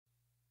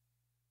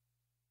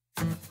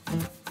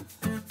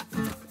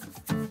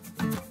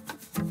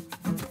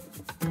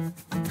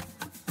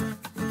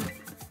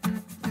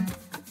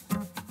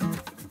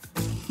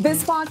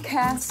This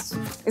podcast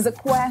is a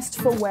quest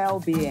for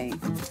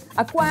well-being,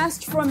 a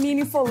quest for a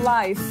meaningful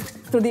life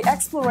through the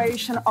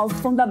exploration of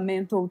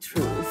fundamental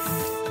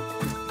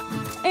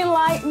truth.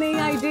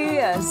 Enlightening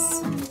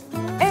ideas,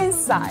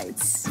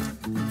 insights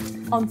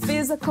on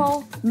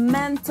physical,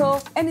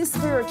 mental, and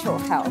spiritual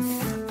health.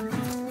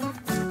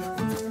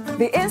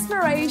 The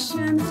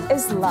inspiration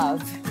is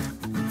love.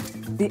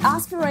 The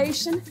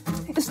aspiration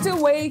is to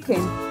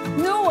awaken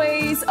new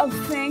ways of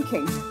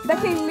thinking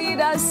that can lead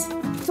us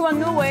to a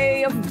new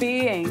way of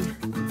being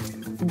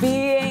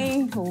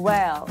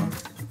well.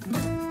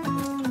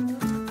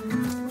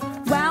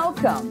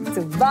 Welcome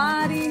to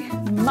Body,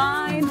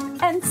 Mind,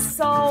 and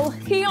Soul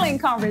Healing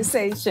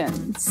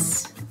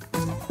Conversations.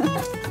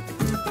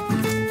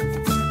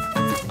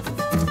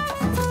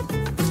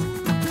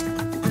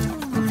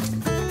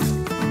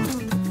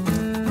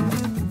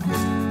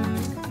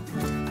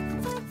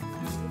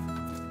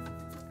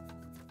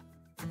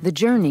 The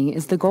journey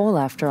is the goal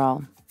after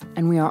all,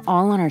 and we are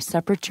all on our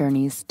separate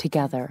journeys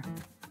together.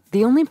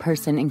 The only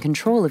person in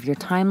control of your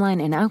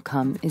timeline and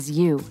outcome is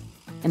you,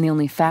 and the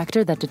only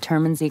factor that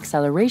determines the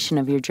acceleration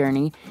of your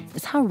journey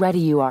is how ready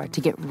you are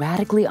to get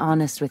radically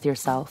honest with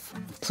yourself.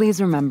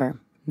 Please remember,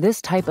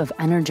 this type of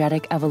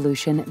energetic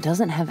evolution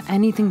doesn't have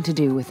anything to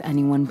do with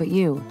anyone but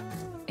you.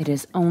 It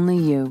is only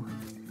you.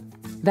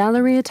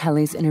 Valeria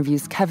Teles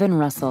interviews Kevin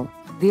Russell,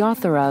 the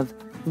author of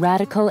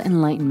Radical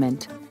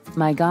Enlightenment,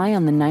 My Guy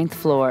on the Ninth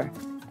Floor,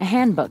 a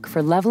handbook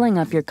for leveling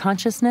up your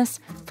consciousness,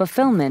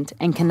 fulfillment,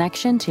 and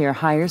connection to your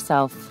higher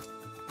self.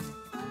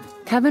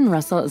 Kevin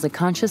Russell is a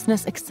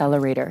consciousness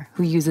accelerator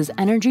who uses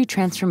energy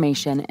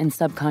transformation and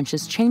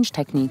subconscious change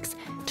techniques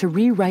to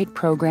rewrite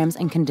programs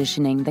and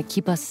conditioning that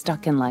keep us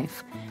stuck in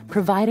life,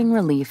 providing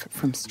relief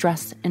from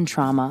stress and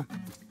trauma.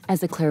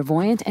 As a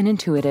clairvoyant and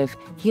intuitive,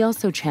 he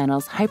also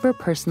channels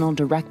hyper-personal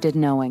directed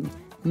knowing,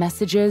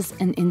 messages,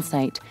 and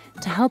insight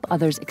to help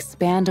others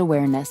expand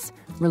awareness,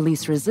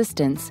 release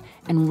resistance,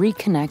 and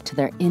reconnect to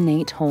their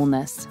innate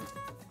wholeness.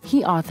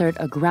 He authored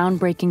a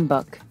groundbreaking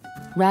book,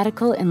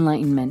 Radical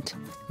Enlightenment,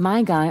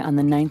 My Guy on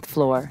the Ninth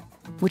Floor,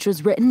 which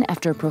was written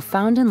after a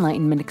profound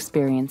enlightenment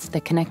experience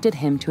that connected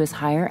him to his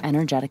higher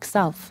energetic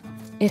self.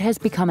 It has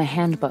become a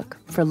handbook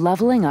for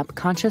leveling up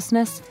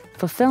consciousness,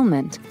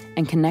 fulfillment,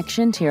 and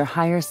connection to your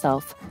higher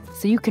self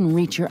so you can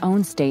reach your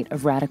own state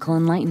of radical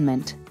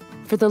enlightenment.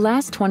 For the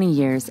last 20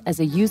 years, as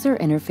a user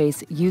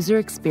interface, user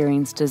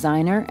experience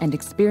designer, and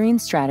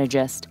experience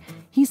strategist,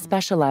 he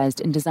specialized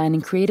in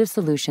designing creative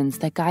solutions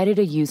that guided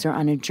a user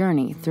on a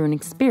journey through an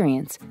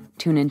experience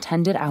to an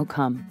intended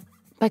outcome.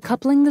 By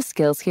coupling the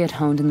skills he had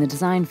honed in the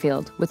design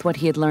field with what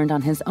he had learned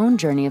on his own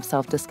journey of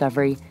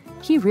self-discovery,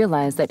 he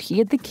realized that he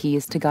had the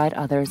keys to guide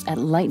others at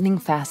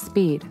lightning-fast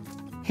speed.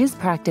 His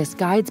practice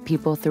guides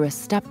people through a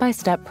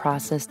step-by-step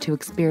process to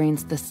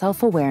experience the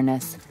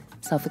self-awareness,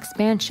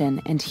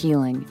 self-expansion, and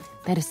healing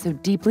that is so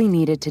deeply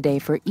needed today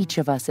for each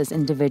of us as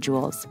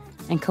individuals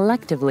and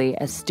collectively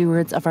as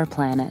stewards of our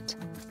planet.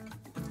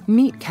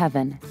 Meet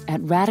Kevin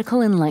at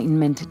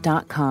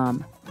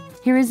radicalenlightenment.com.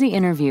 Here is the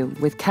interview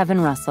with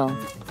Kevin Russell.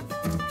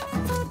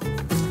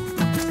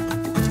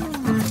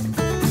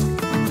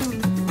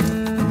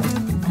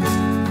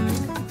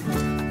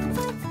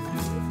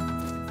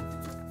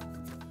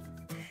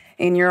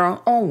 In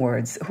your own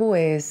words, who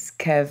is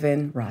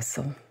Kevin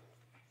Russell?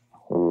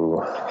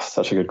 Ooh,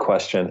 such a good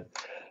question.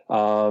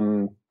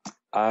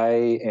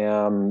 I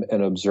am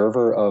an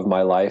observer of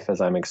my life as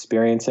I'm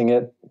experiencing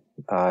it.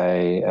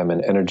 I am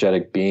an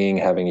energetic being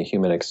having a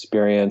human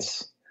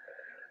experience.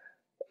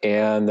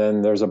 And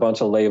then there's a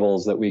bunch of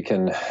labels that we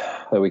can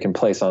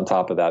place on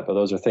top of that. But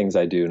those are things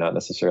I do, not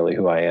necessarily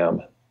who I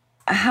am.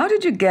 How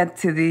did you get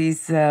to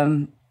these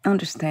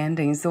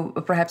understandings? So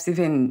perhaps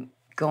even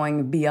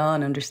going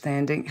beyond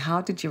understanding,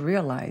 how did you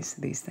realize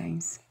these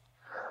things?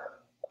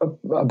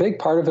 A big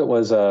part of it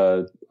was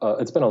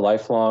it's been a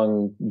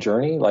lifelong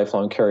journey,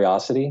 lifelong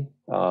curiosity.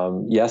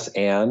 Yes,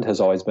 and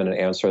has always been an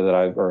answer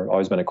or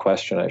always been a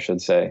question, I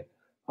should say,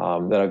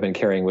 that I've been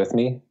carrying with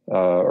me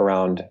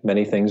around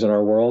many things in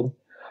our world.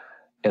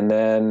 And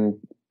then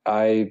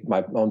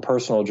my own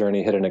personal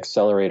journey hit an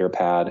accelerator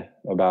pad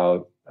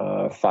about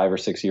 5 or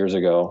 6 years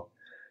ago,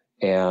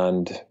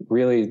 and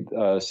really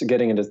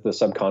getting into the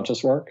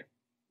subconscious work.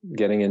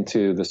 Getting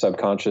into the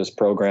subconscious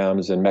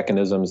programs and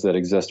mechanisms that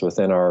exist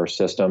within our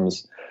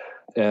systems,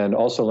 and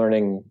also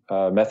learning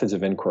methods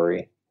of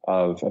inquiry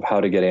of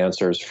how to get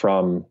answers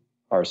from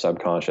our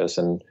subconscious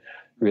and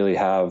really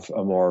have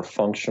a more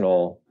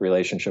functional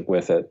relationship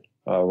with it.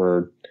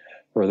 Were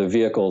the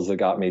vehicles that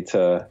got me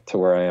to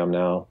where I am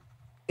now.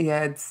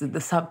 Yeah, it's the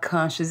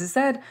subconscious. Is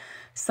that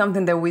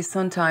something that we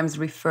sometimes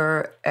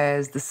refer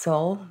as the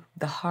soul,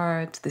 the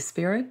heart, the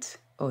spirit,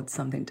 or it's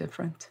something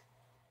different?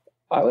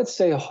 I would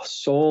say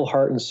soul,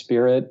 heart, and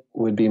spirit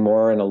would be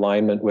more in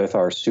alignment with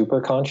our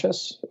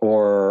superconscious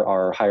or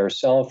our higher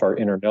self, our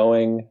inner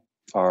knowing,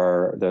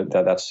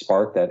 that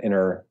spark, that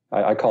inner,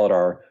 I call it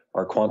our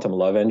quantum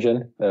love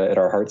engine at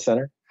our heart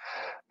center.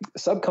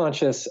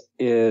 Subconscious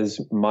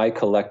is my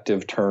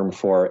collective term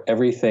for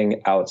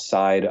everything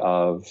outside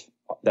of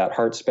that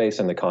heart space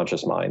and the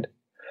conscious mind.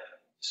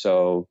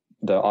 So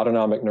the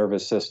autonomic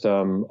nervous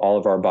system, all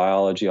of our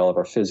biology, all of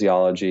our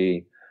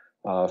physiology,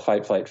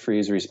 fight, flight,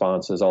 freeze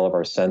responses, all of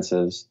our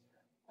senses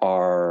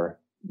are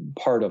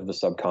part of the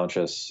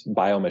subconscious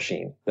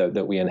biomachine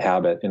that we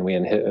inhabit and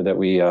that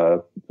we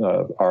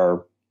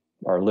are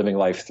living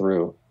life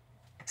through.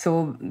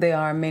 So there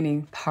are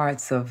many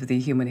parts of the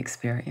human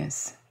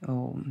experience.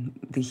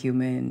 The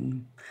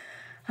human,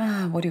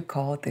 what do you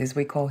call this?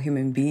 We call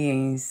human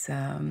beings.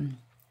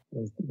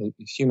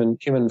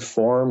 Human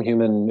form,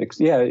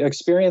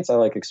 experience. I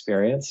like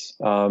experience.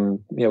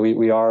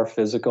 We are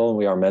physical, and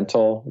we are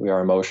mental, we are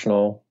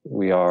emotional,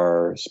 we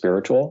are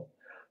spiritual,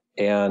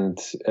 and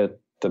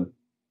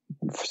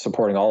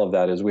supporting all of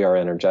that is we are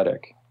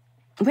energetic.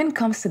 When it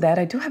comes to that,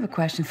 I do have a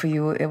question for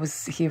you. It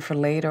was here for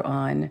later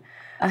on.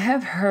 I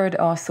have heard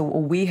also,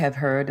 or we have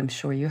heard, I'm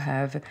sure you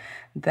have,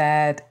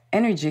 that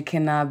energy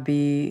cannot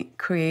be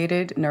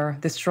created nor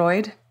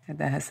destroyed.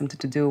 That has something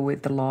to do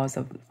with the laws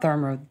of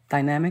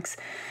thermodynamics.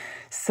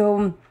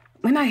 So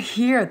when I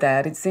hear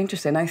that, it's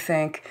interesting. I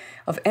think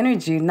of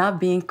energy not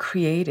being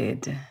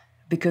created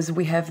because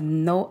we have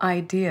no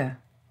idea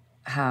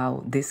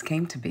how this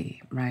came to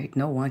be, right?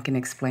 No one can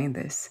explain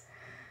this.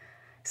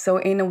 So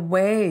in a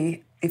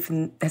way, if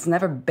it has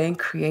never been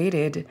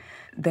created,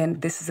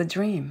 then this is a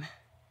dream.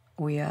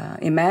 We are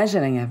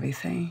imagining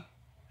everything.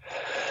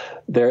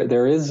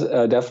 There is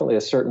definitely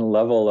a certain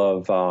level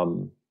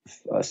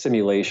of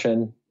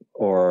simulation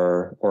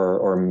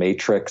or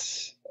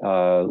matrix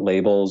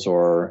labels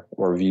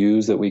or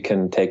views that we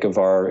can take of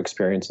our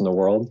experience in the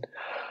world.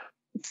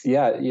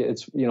 Yeah,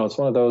 it's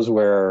one of those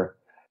where,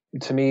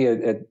 to me,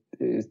 it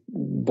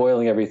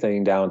boiling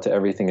everything down to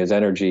everything is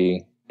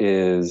energy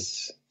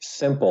is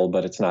simple,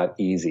 but it's not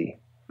easy.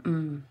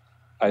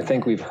 I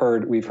think we've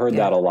heard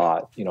that a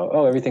lot.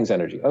 Everything's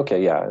energy.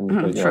 Okay, yeah,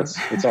 and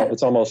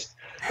it's almost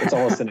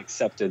an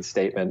accepted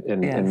statement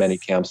in many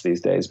camps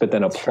these days. But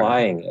then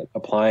applying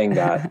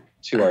that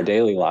to our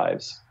daily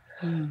lives,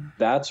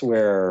 that's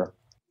where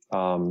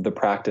the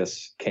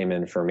practice came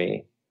in for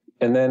me.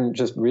 And then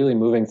just really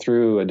moving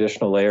through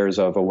additional layers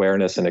of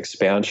awareness and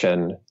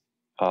expansion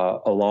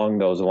along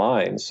those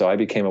lines. So I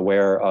became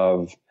aware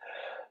of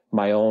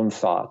my own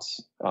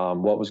thoughts,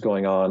 what was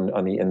going on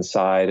the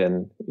inside,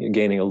 and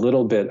gaining a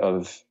little bit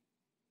of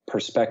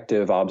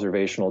perspective,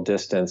 observational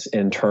distance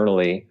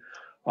internally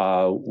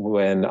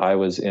when I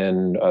was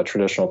in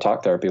traditional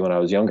talk therapy when I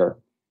was younger.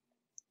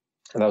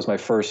 And that was my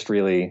first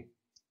really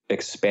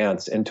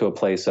expanse into a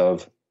place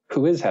of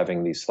who is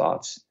having these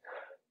thoughts?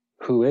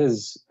 Who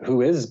is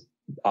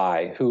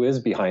I? Who is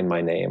behind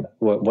my name?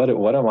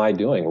 What am I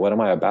doing? What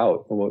am I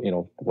about?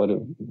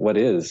 What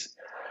is?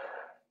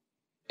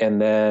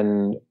 And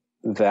then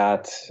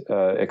that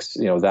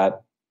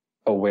that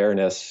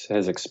awareness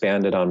has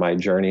expanded on my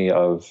journey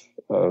of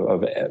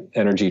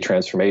energy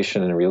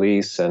transformation and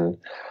release and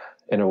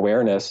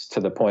awareness to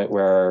the point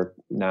where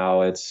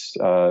now it's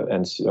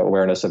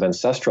awareness of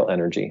ancestral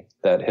energy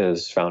that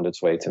has found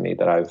its way to me,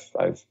 that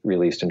I've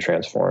released and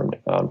transformed,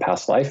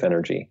 past life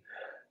energy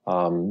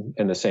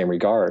in the same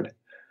regard.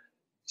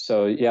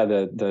 So yeah,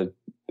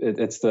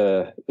 it's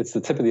the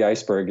tip of the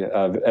iceberg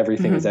of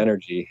everything is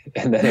energy,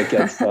 and then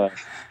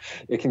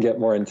it can get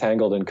more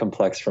entangled and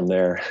complex from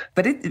there.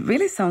 But it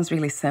really sounds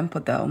really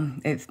simple, though.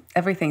 If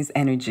everything's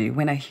energy,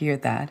 when I hear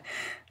that,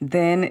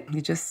 then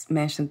you just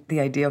mentioned the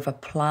idea of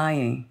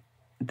applying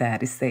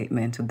that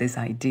statement to this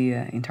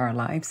idea into our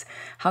lives.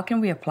 How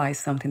can we apply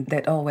something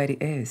that already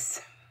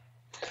is?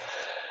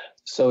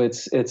 So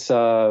it's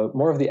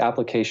more of the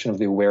application of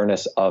the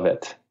awareness of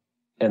it.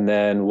 And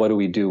then what do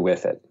we do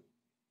with it?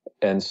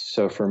 And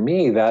so for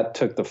me, that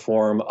took the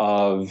form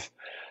of,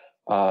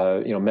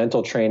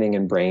 mental training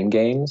and brain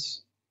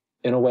games,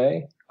 in a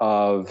way,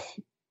 of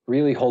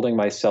really holding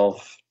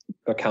myself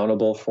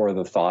accountable for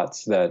the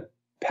thoughts that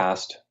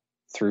passed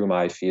through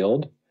my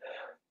field,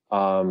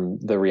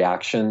 the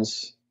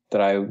reactions that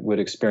I would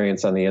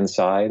experience on the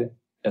inside,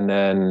 and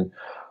then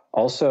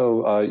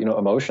also,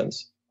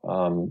 emotions.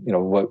 Why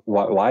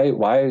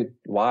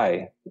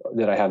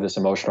did I have this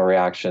emotional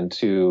reaction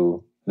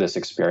to this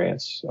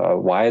experience?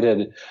 Why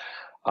did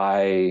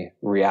I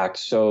react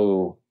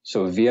so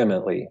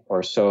vehemently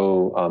or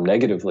so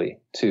negatively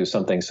to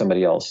something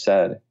somebody else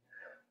said?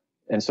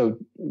 And so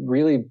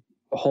really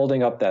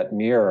holding up that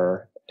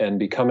mirror and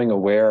becoming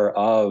aware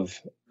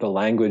of the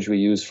language we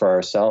use for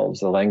ourselves,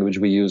 the language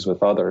we use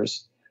with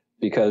others,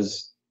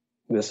 because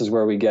this is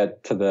where we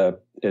get to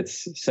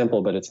it's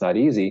simple, but it's not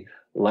easy.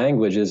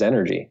 Language is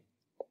energy.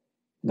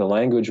 The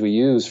language we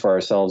use for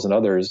ourselves and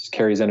others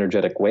carries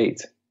energetic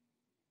weight.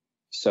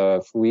 So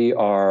if we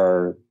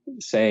are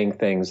saying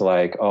things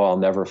like, oh, I'll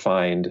never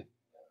find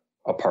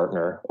a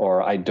partner,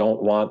 or I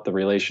don't want the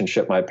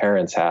relationship my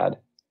parents had,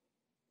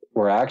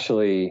 we're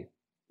actually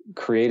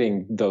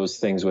creating those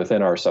things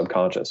within our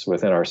subconscious,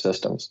 within our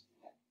systems.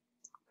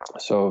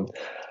 So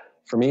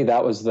for me,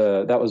 that was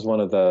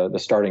one of the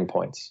starting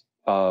points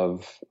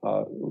of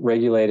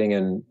regulating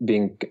and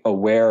being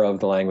aware of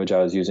the language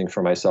I was using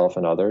for myself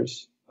and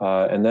others.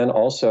 And then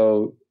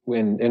also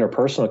in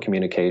interpersonal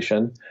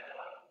communication,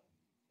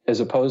 as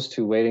opposed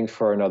to waiting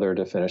for another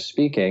to finish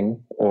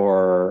speaking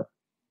or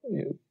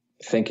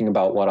thinking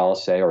about what I'll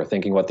say or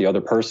thinking what the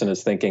other person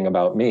is thinking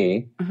about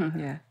me. Mm-hmm,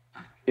 yeah.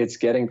 It's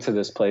getting to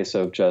this place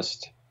of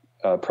just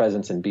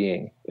presence and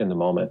being in the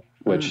moment,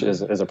 which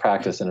is a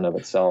practice in and of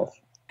itself.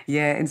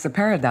 Yeah, it's a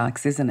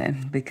paradox, isn't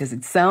it? Because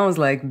it sounds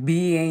like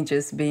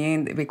just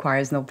being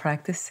requires no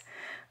practice.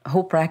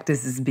 Whole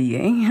practice is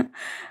being.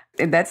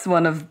 And that's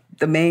one of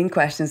the main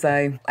questions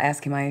I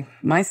ask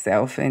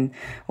myself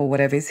or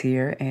whatever is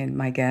here and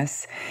my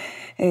guests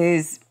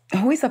is,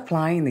 who is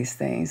applying these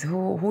things?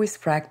 Who is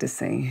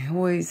practicing?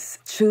 Who is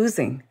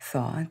choosing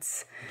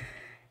thoughts?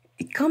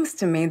 It comes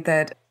to me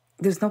that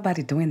there's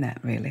nobody doing that,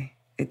 really.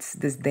 It's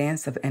this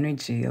dance of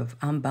energy, of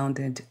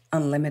unbounded,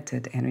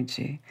 unlimited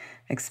energy,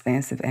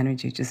 expansive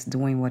energy, just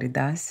doing what it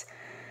does.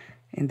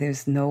 And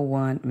there's no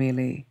one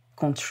really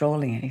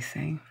controlling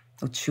anything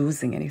or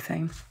choosing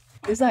anything.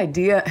 This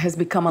idea has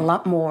become a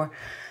lot more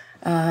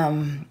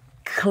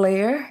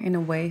clear, in a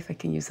way, if I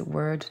can use a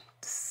word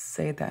to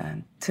say that,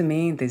 to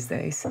me these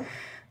days.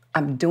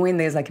 I'm doing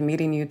this, like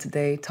meeting you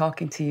today,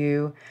 talking to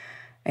you,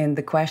 and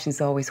the question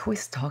is always, who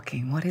is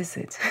talking? What is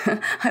it? I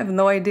have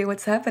no idea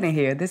what's happening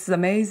here. This is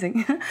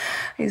amazing.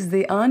 It's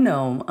the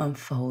unknown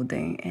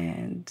unfolding,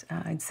 and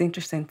it's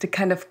interesting to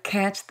kind of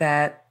catch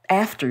that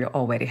after it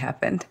already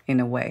happened, in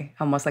a way,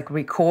 almost like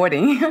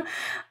recording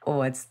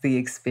what's the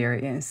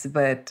experience.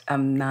 But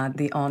I'm not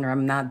the owner,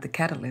 I'm not the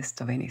catalyst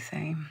of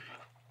anything.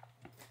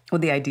 Or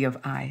the idea of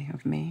I,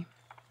 of me.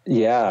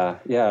 Yeah.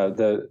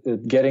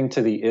 The getting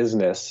to the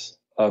isness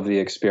of the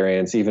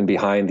experience, even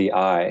behind the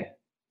I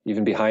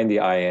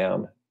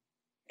am,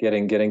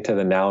 getting to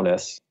the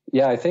nowness.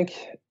 Yeah, I think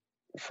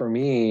for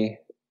me,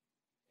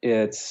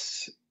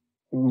 it's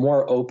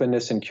more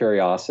openness and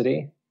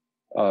curiosity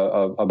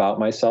about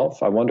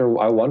myself. I wonder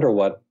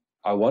what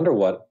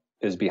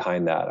is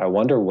behind that. I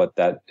wonder what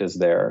that is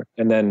there.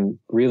 And then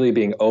really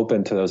being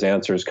open to those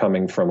answers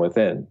coming from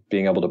within,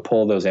 being able to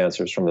pull those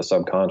answers from the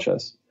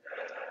subconscious.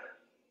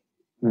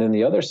 And then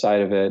the other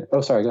side of it, go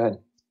ahead.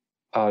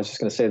 I was just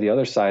going to say the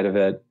other side of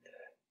it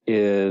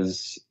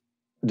is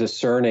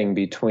discerning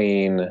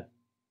between,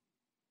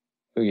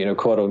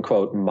 quote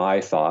unquote,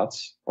 my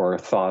thoughts or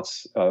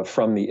thoughts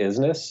from the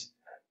isness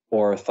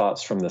or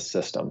thoughts from the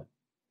system.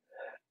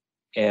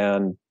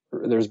 And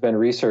there's been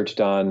research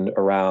done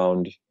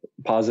around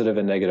positive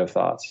and negative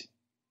thoughts.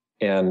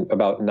 And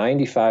about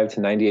 95 to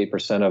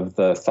 98% of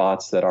the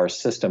thoughts that our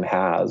system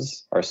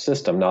has, our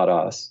system, not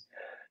us,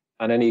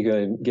 on any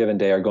given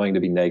day are going to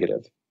be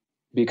negative,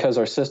 because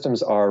our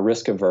systems are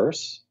risk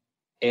averse,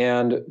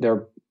 and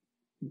their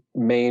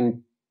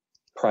main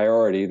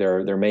priority,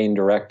 their main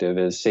directive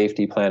is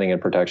safety, planning,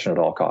 and protection at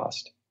all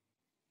cost.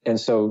 And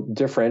so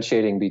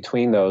differentiating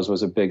between those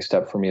was a big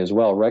step for me as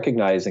well,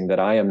 recognizing that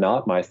I am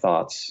not my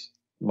thoughts,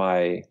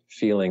 my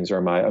feelings,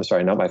 or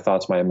not my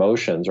thoughts, my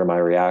emotions, or my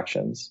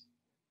reactions.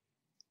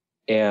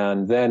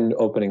 And then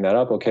opening that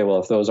up, okay, well,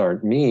 if those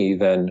aren't me,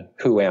 then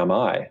who am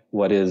I?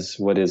 What is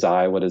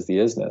I? What is the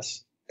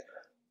isness?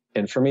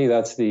 And for me,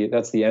 that's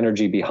the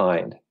energy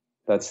behind.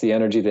 That's the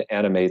energy that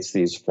animates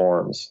these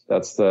forms.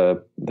 That's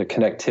the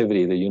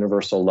connectivity, the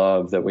universal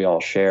love that we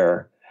all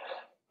share.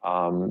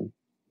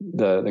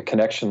 The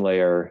connection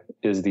layer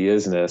is the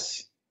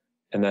isness,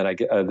 and then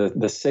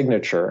the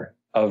signature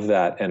of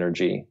that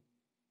energy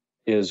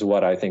is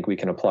what I think we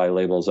can apply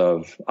labels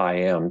of I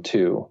am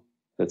to.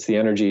 That's the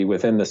energy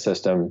within the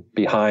system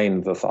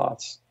behind the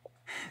thoughts.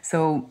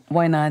 So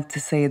why not to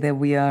say that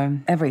we are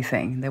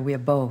everything, that we are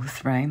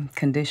both, right?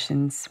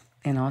 Conditions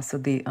and also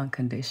the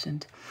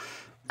unconditioned.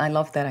 I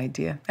love that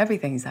idea.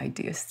 Everything is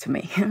ideas to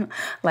me.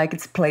 Like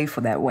it's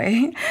playful that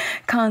way.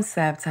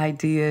 Concepts,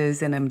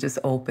 ideas, and I'm just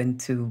open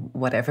to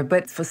whatever.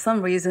 But for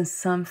some reason,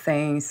 some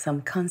things,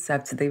 some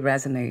concepts, they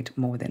resonate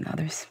more than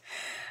others.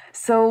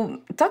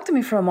 So talk to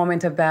me for a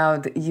moment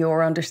about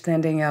your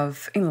understanding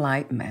of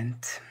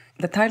enlightenment.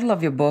 The title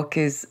of your book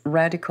is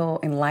Radical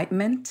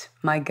Enlightenment,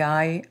 My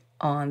Guy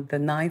on the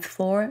 9th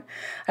Floor.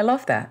 I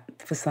love that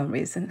for some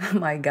reason.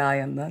 My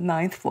Guy on the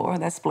 9th Floor.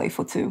 That's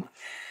playful too.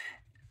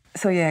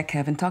 So yeah,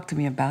 Kevin, talk to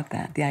me about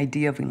that, the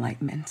idea of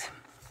enlightenment.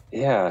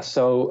 Yeah,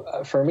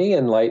 so for me,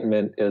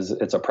 enlightenment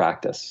it's a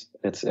practice.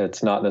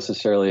 It's not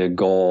necessarily a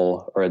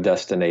goal or a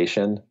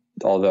destination,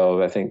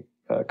 although I think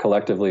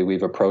collectively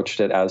we've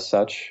approached it as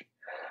such.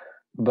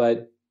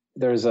 But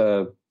there's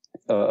a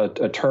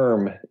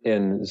term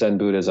in Zen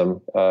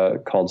Buddhism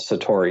called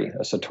satori,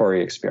 a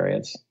satori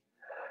experience.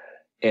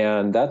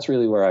 And that's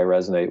really where I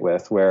resonate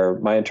with, where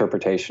my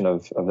interpretation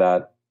of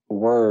that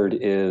word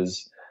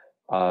is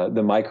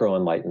the micro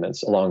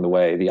enlightenments along the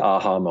way, the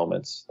aha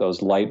moments,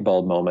 those light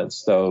bulb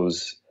moments,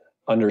 those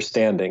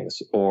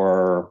understandings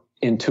or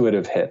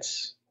intuitive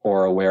hits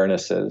or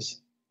awarenesses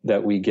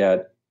that we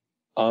get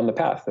on the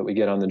path, that we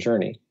get on the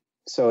journey.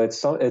 So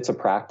it's a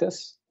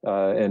practice,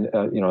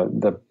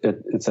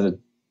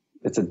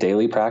 it's a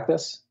daily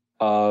practice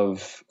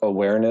of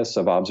awareness,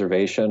 of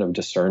observation, of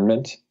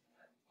discernment,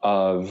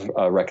 of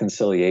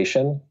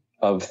reconciliation,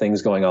 of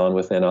things going on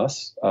within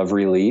us, of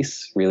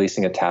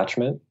releasing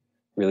attachment,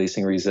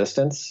 releasing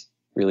resistance,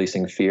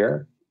 releasing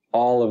fear.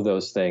 All of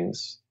those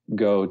things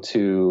go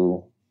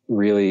to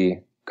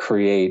really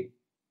create,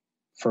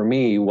 for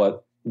me,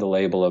 what the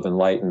label of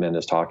enlightenment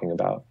is talking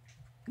about.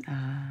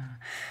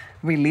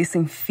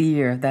 Releasing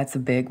fear, that's a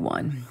big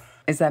one.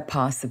 Is that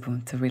possible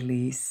to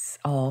release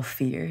all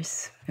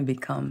fears and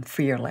become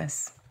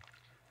fearless?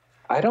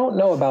 I don't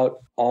know about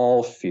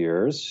all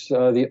fears.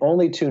 The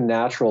only two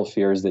natural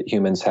fears that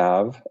humans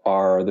have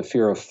are the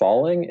fear of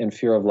falling and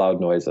fear of loud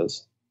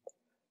noises.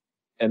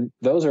 And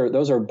those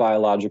are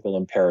biological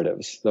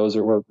imperatives.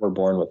 We're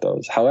born with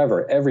those.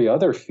 However, every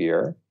other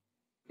fear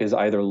is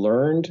either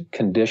learned,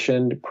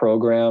 conditioned,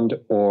 programmed,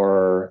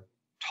 or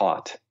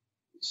taught.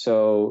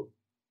 So,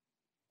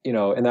 in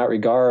that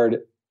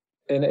regard,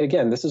 and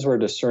again, this is where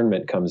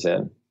discernment comes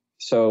in.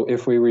 So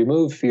if we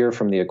remove fear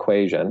from the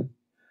equation,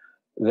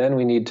 then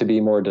we need to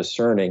be more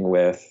discerning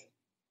with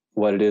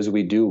what it is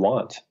we do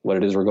want, what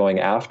it is we're going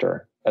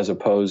after, as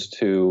opposed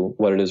to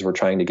what it is we're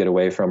trying to get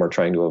away from or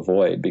trying to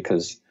avoid,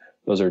 because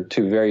those are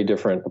two very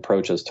different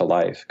approaches to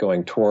life,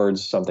 going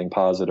towards something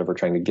positive or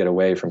trying to get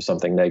away from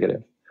something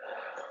negative.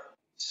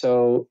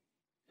 So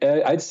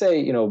I'd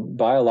say,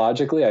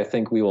 biologically, I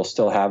think we will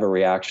still have a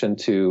reaction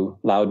to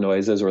loud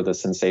noises or the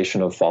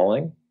sensation of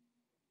falling.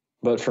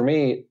 But for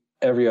me,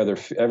 every other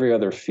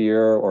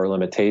fear or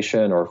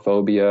limitation or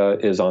phobia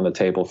is on the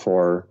table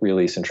for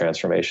release and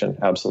transformation.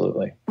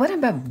 Absolutely. What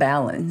about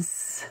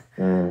balance?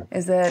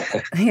 Is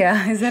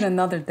that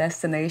another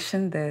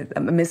destination, a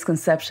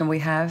misconception we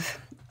have,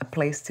 a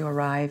place to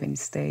arrive and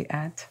stay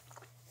at?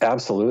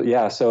 Absolutely.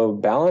 Yeah. So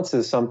balance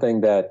is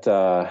something that,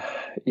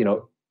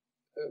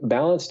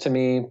 balance to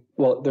me,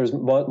 well, there's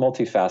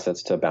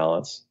multifacets to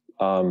balance.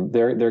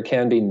 There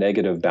can be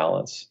negative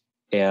balance.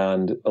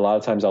 And a lot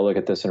of times I'll look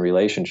at this in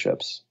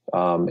relationships.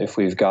 If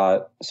we've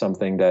got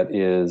something that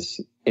is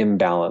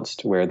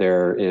imbalanced, where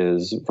there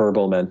is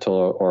verbal,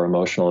 mental, or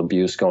emotional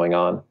abuse going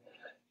on,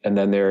 and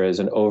then there is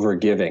an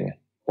overgiving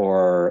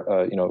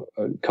or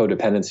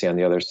codependency on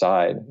the other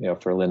side,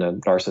 for Lynn, a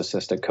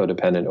narcissistic,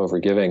 codependent,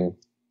 overgiving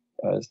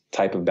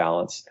type of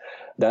balance,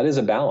 that is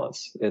a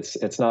balance.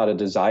 It's not a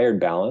desired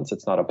balance.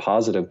 It's not a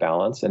positive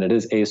balance, and it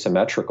is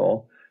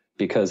asymmetrical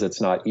because it's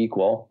not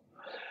equal.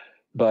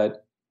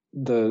 But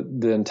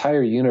the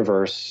entire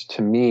universe,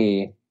 to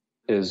me,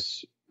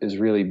 is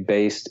really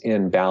based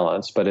in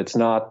balance, but it's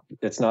not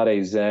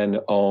a Zen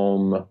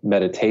Om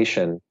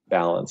meditation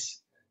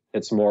balance.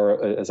 It's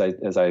more, as I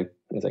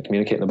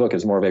communicate in the book,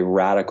 is more of a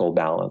radical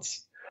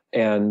balance.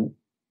 And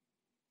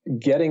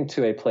getting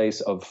to a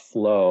place of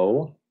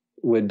flow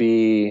would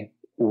be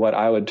what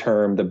I would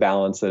term the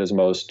balance that is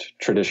most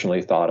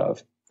traditionally thought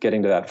of,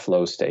 getting to that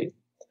flow state.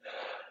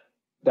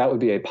 That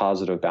would be a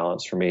positive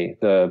balance for me.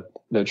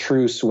 The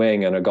true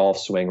swing in a golf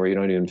swing where you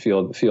don't even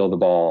feel the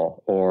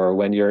ball, or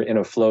when you're in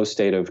a flow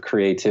state of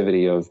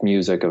creativity, of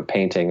music, of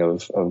painting,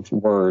 of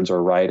words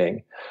or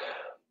writing.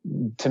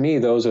 To me,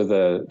 that's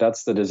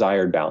the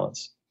desired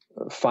balance.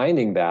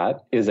 Finding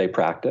that is a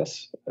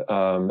practice.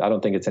 I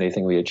don't think it's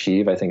anything we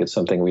achieve. I think it's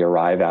something we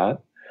arrive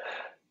at.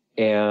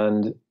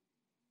 And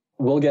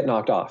we'll get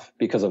knocked off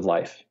because of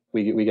life.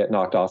 We get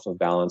knocked off of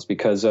balance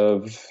because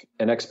of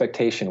an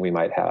expectation we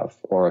might have,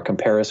 or a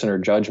comparison or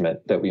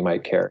judgment that we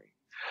might carry.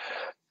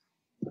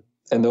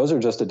 And those are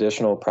just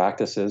additional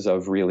practices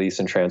of release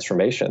and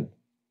transformation.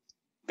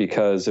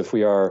 Because if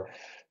we are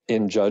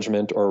in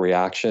judgment or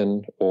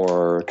reaction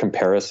or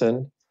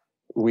comparison,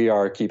 we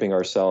are keeping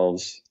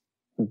ourselves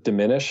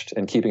diminished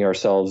and keeping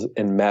ourselves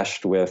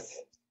enmeshed with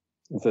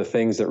the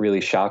things that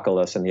really shackle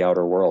us in the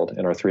outer world,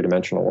 in our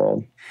three-dimensional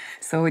world.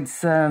 So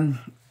it's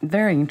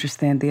very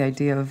interesting, the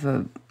idea of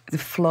the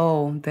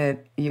flow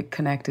that you're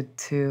connected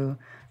to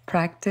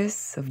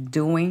practice of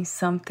doing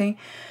something,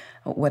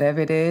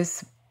 whatever it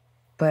is,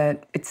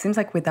 but it seems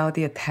like without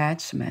the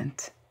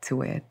attachment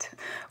to it,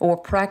 or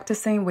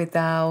practicing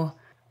without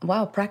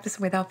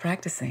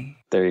practicing.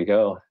 There you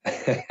go.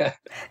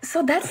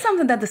 So that's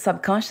something that the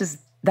subconscious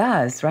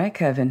does, right,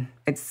 Kevin?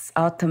 It's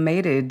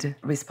automated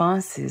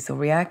responses or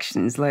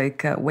reactions,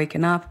 like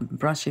waking up,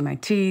 brushing my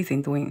teeth,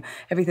 and doing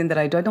everything that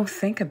I do. I don't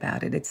think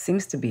about it. It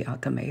seems to be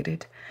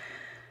automated.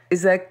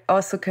 Is that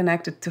also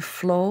connected to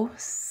flow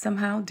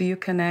somehow? Do you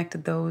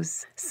connect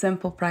those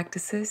simple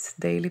practices,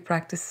 daily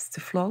practices, to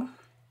flow?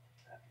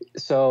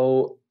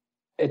 So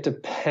it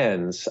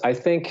depends. I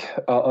think,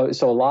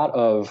 so a lot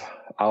of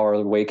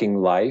our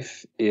waking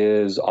life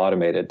is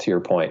automated, to your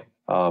point.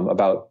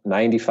 About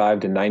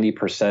 95 to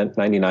 90%,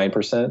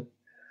 99%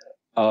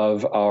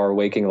 of our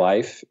waking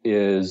life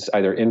is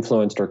either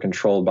influenced or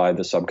controlled by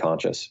the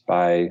subconscious,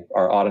 by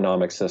our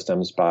autonomic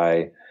systems,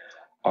 by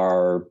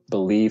our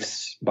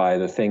beliefs, by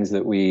the things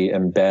that we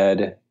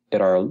embed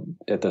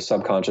at the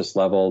subconscious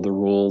level, the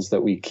rules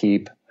that we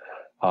keep,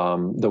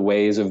 the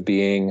ways of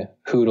being,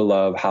 who to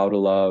love, how to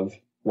love,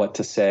 what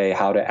to say,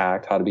 how to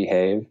act, how to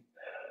behave.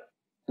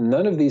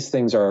 None of these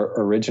things are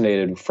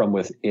originated from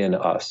within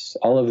us.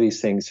 All of these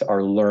things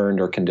are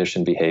learned or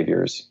conditioned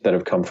behaviors that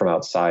have come from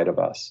outside of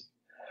us.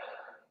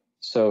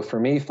 So for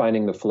me,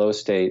 finding the flow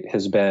state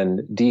has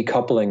been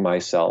decoupling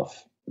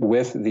myself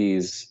with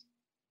these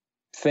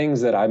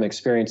things that I'm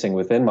experiencing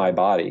within my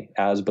body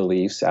as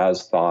beliefs,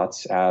 as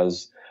thoughts,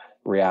 as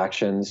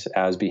reactions,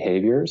 as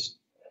behaviors,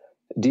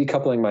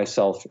 decoupling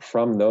myself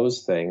from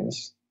those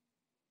things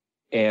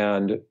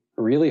and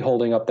really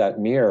holding up that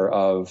mirror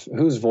of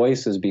whose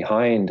voice is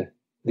behind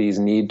these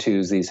need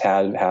tos, these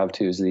have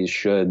tos, these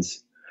shoulds,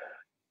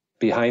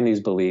 behind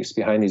these beliefs,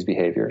 behind these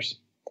behaviors.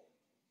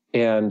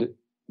 And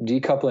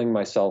decoupling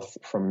myself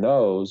from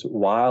those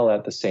while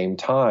at the same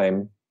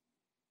time,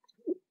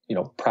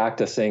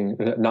 practicing,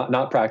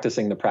 not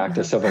practicing the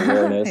practice of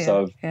awareness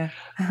of,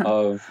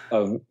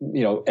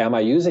 am I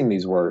using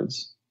these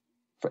words?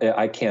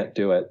 I can't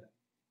do it.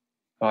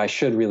 Oh, I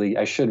should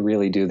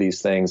really do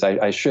these things.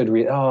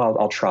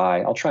 I'll try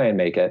and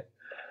make it.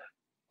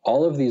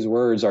 All of these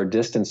words are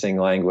distancing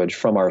language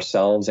from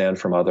ourselves and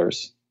from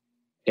others.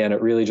 And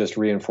it really just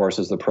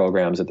reinforces the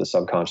programs at the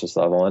subconscious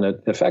level. And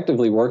it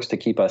effectively works to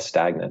keep us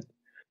stagnant.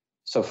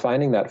 So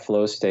finding that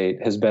flow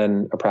state has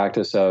been a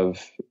practice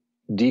of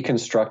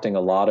deconstructing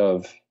a lot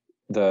of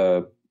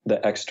the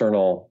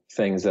external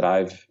things that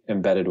I've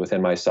embedded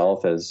within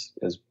myself as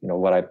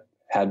what I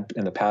had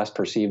in the past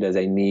perceived as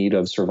a need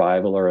of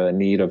survival or a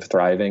need of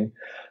thriving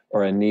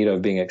or a need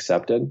of being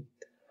accepted,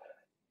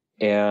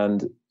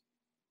 and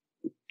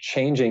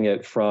changing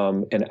it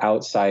from an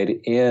outside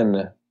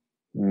in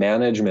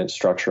management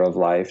structure of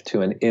life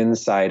to an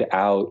inside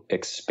out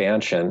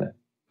expansion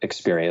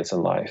experience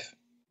in life.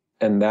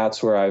 And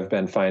that's where I've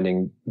been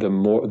finding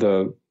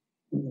the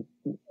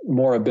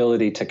more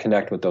ability to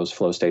connect with those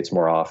flow states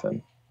more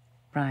often.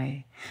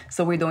 Right.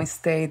 So we don't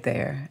stay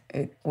there.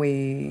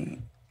 We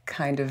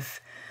kind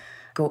of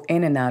go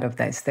in and out of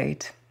that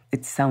state,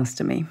 it sounds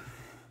to me.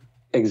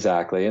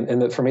 Exactly.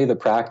 And for me, the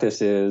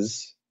practice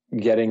is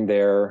getting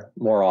there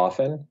more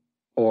often,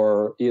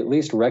 or at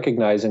least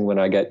recognizing when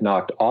I get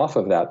knocked off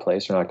of that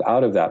place or knocked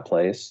out of that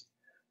place.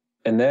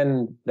 And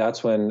then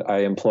that's when I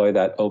employ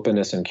that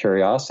openness and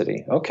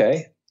curiosity.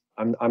 Okay,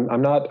 I'm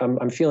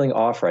feeling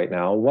off right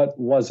now. What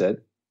was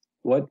it?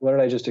 What did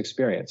I just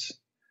experience?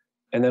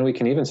 And then we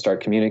can even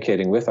start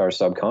communicating with our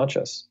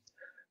subconscious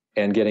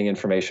and getting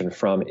information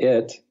from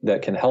it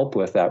that can help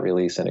with that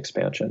release and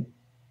expansion.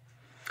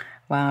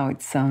 Wow,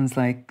 it sounds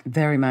like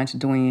very much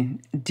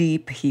doing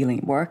deep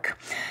healing work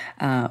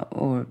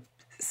or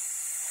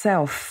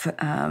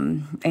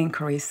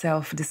self-inquiry,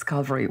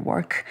 self-discovery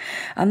work.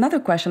 Another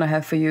question I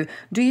have for you,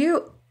 do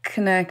you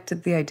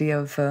connect the idea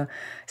of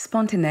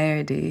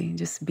spontaneity,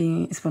 just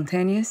being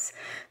spontaneous,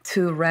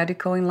 to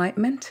radical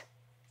enlightenment,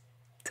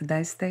 to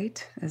that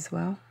state as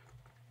well?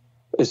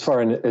 As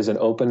far as an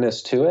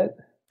openness to it?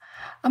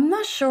 I'm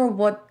not sure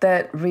what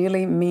that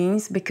really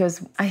means,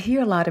 because I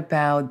hear a lot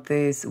about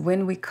this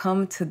when we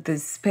come to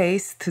this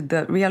space, to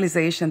the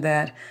realization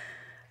that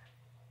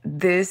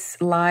this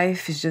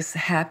life is just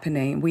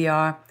happening. We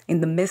are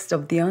in the midst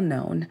of the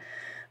unknown,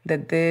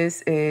 that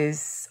this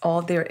is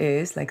all there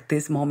is, like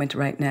this moment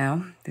right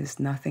now. There's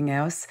nothing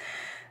else.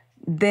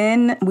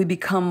 Then we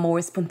become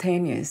more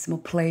spontaneous, more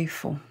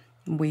playful.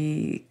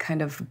 We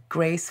kind of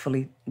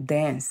gracefully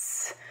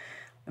dance.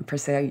 Per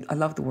se, I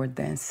love the word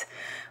dance.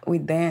 We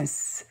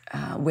dance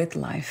with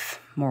life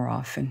more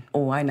often,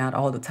 or why not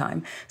all the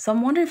time? So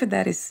I'm wondering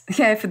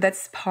if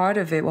that's part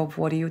of it, of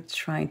what are you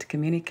trying to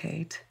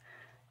communicate?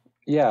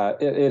 Yeah,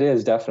 it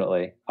is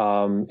definitely.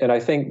 And I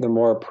think the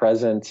more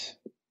present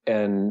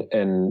and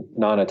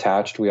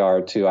non-attached we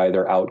are to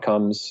either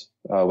outcomes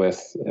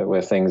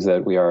with things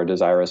that we are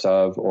desirous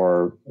of,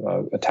 or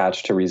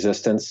attached to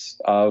resistance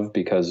of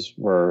because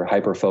we're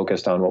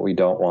hyper-focused on what we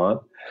don't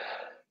want,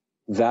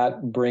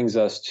 that brings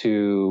us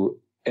to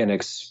an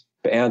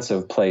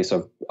expansive place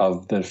of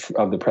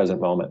the present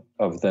moment,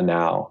 of the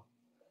now.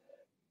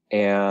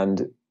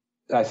 And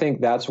I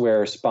think that's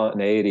where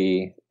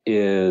spontaneity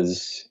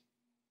has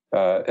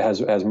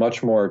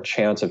much more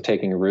chance of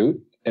taking root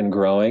and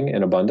growing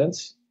in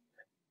abundance.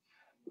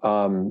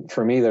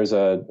 For me, there's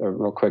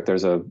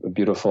a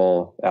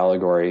beautiful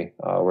allegory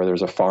where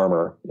there's a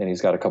farmer and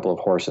he's got a couple of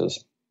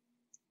horses,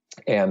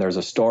 and there's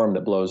a storm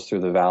that blows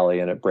through the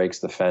valley and it breaks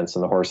the fence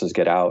and the horses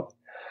get out.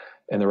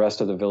 And the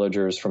rest of the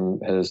villagers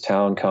from his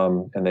town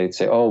come and they'd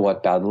say, "Oh,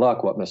 what bad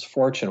luck, what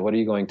misfortune. What are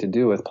you going to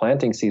do with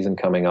planting season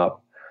coming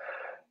up?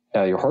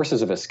 Your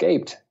horses have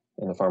escaped."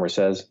 And the farmer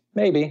says,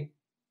 "Maybe."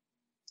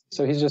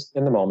 So he's just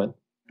in the moment.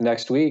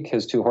 Next week,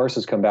 his two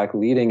horses come back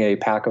leading a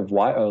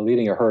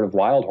herd of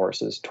wild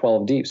horses,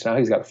 12 deep. So now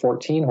he's got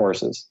 14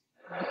 horses.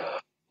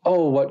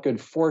 "Oh, what good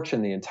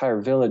fortune. The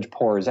entire village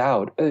pours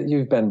out.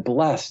 You've been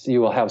blessed. You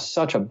will have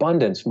such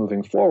abundance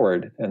moving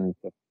forward." And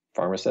the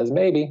farmer says,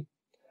 "Maybe."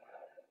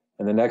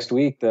 And the next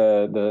week,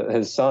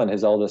 his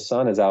eldest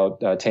son, is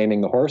out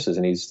taming the horses,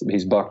 and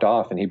he's bucked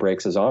off and he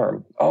breaks his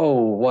arm.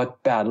 "Oh,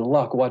 what bad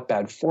luck, what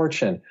bad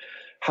fortune.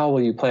 How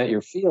will you plant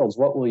your fields?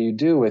 What will you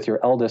do with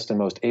your eldest and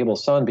most able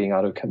son being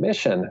out of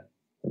commission?"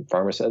 And the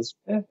farmer says,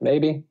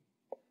 "Maybe."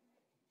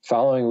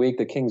 Following week,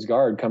 the King's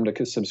Guard come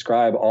to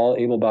subscribe all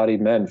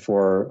able-bodied men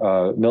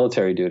for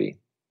military duty,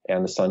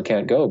 and the son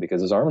can't go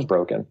because his arm's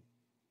broken.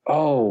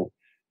 oh,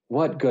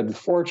 what good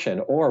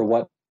fortune or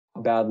what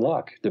bad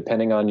luck,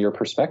 depending on your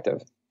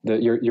perspective.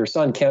 That your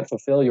son can't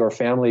fulfill your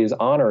family's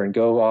honor and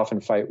go off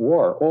and fight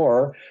war,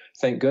 or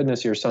thank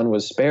goodness your son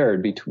was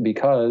spared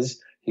because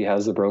he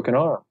has the broken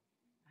arm.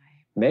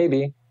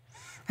 Maybe.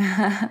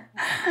 So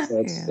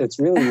it's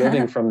really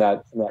living from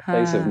that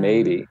place of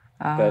maybe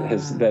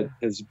that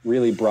has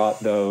really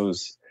brought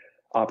those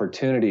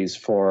opportunities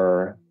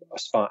for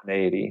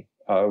spontaneity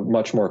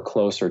much more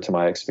closer to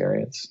my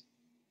experience.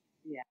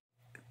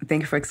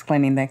 Thank you for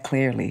explaining that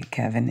clearly,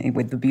 Kevin,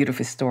 with the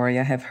beautiful story.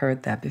 I have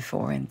heard that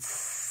before, and it's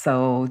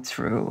so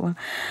true.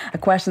 A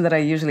question that I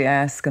usually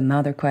ask,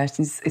 another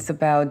question, is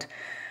about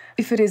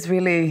if it is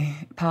really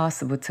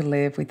possible to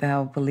live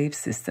without belief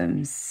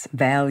systems,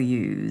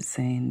 values,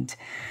 and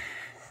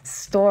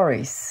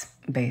stories,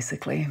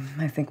 basically.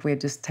 I think we're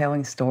just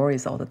telling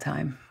stories all the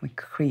time. We're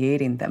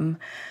creating them.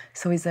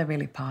 So is that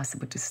really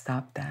possible to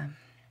stop that?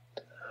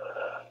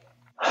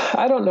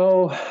 I don't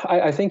know.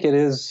 I think it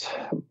is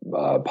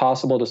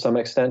possible to some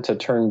extent to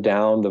turn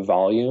down the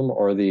volume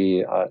or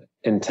the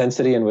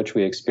intensity in which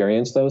we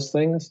experience those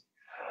things.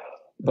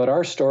 But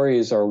our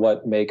stories are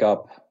what make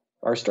up,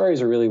 our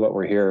stories are really what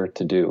we're here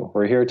to do.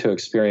 We're here to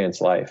experience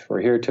life.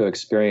 We're here to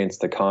experience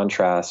the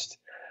contrast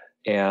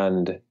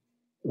and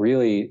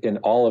really in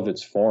all of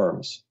its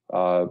forms,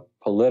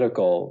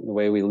 political, the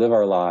way we live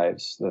our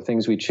lives, the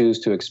things we choose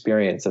to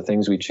experience, the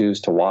things we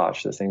choose to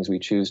watch, the things we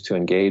choose to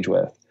engage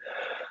with.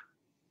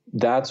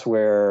 That's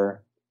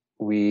where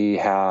we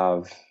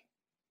have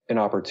an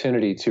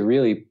opportunity to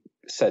really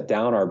set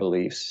down our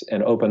beliefs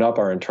and open up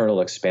our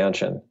internal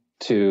expansion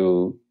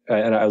to,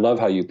 and I love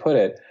how you put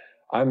it,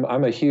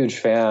 I'm a huge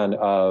fan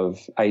of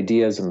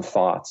ideas and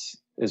thoughts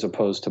as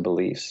opposed to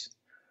beliefs,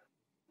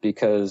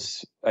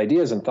 because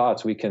ideas and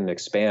thoughts we can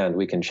expand,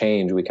 we can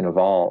change, we can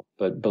evolve,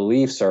 but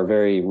beliefs are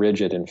very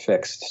rigid and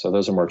fixed, so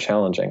those are more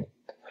challenging.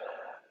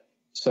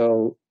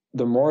 So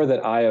the more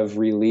that I have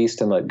released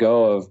and let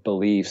go of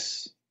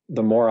beliefs,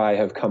 the more I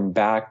have come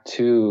back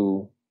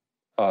to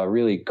a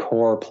really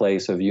core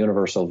place of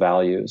universal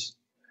values,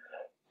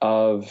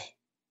 of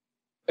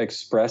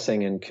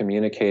expressing and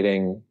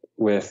communicating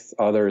with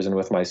others and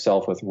with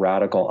myself with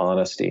radical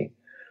honesty,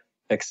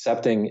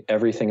 accepting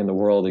everything in the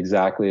world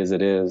exactly as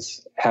it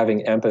is,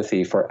 having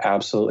empathy for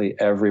absolutely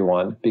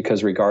everyone,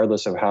 because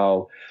regardless of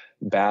how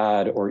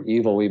bad or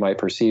evil we might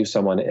perceive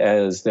someone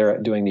as, they're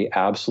doing the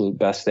absolute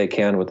best they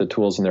can with the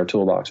tools in their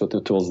toolbox, with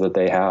the tools that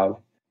they have.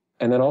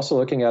 And then also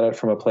looking at it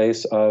from a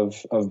place of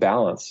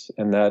balance,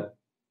 and that,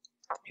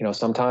 you know,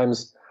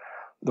 sometimes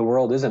the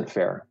world isn't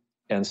fair.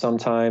 And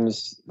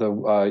sometimes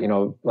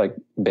like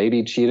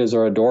baby cheetahs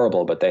are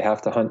adorable, but they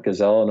have to hunt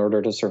gazelle in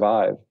order to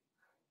survive.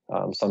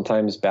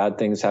 Sometimes bad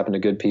things happen to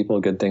good people,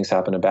 good things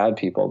happen to bad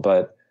people,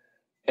 but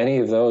any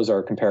of those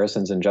are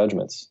comparisons and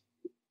judgments.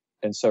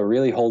 And so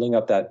really holding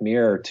up that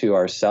mirror to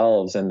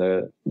ourselves and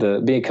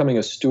the becoming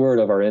a steward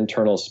of our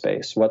internal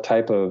space. What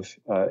type of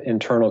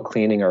internal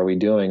cleaning are we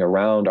doing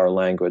around our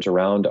language,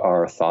 around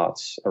our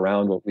thoughts,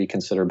 around what we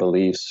consider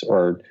beliefs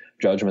or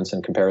judgments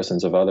and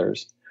comparisons of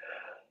others?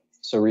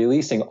 So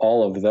releasing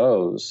all of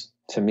those,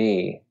 to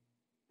me,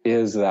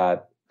 is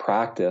that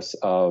practice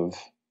of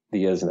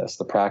the isness,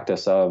 the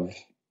practice of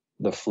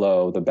the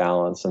flow, the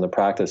balance, and the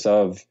practice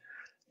of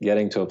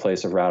getting to a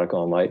place of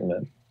radical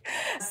enlightenment.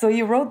 So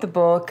you wrote the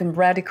book,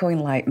 Radical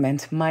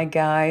Enlightenment, My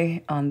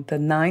Guide on the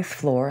Ninth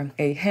Floor,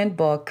 a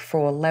handbook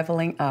for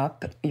leveling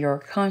up your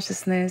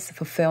consciousness,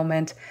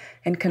 fulfillment,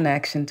 and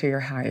connection to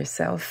your higher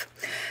self.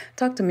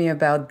 Talk to me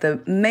about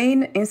the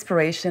main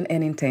inspiration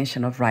and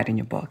intention of writing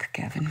your book,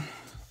 Kevin.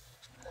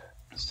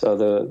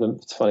 So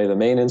it's funny, the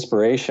main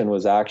inspiration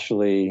was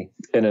actually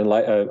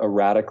a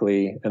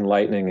radically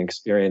enlightening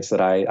experience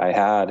that I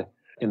had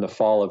in the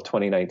fall of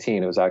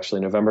 2019. It was actually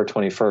November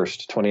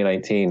 21st,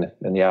 2019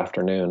 in the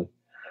afternoon.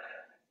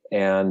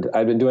 And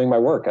I'd been doing my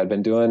work. I'd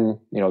been doing,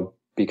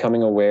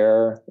 becoming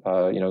aware,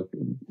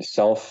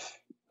 self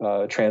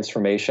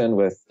transformation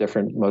with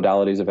different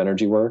modalities of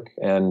energy work,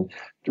 and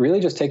really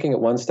just taking it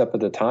one step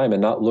at a time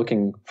and not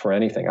looking for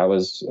anything. I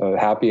was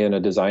happy in a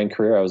design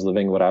career. I was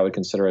living what I would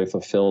consider a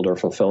fulfilled or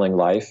fulfilling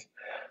life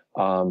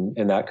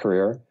in that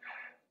career.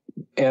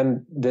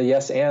 And the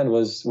yes and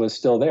was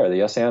still there. The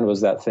yes and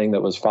was that thing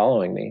that was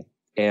following me.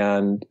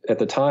 And at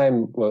the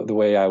time, the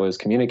way I was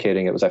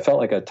communicating it was I felt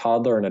like a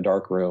toddler in a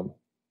dark room,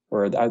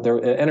 where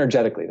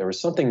energetically there was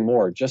something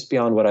more just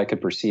beyond what I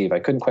could perceive. I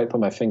couldn't quite put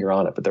my finger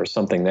on it, but there was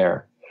something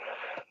there.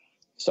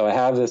 So I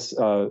have this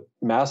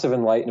massive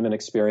enlightenment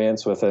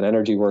experience with an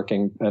energy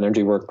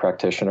work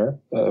practitioner.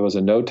 It was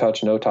a no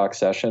touch, no talk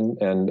session,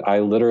 and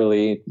I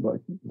literally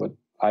what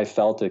I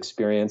felt,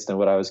 experienced, and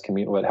what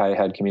I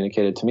had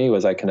communicated to me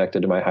was I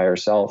connected to my higher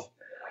self.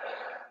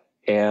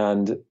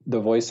 And the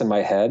voice in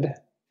my head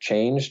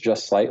changed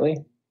just slightly.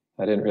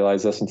 I didn't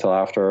realize this until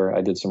after I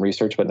did some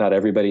research, but not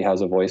everybody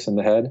has a voice in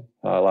the head.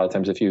 A lot of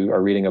times if you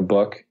are reading a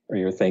book or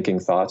you're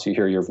thinking thoughts, you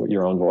hear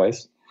your own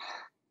voice.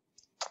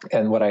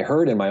 And what I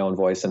heard in my own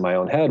voice in my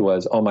own head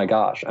was, oh my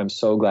gosh, I'm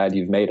so glad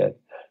you've made it.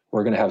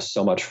 We're going to have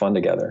so much fun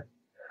together.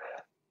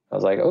 I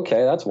was like,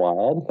 okay, that's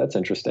wild. That's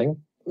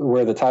interesting.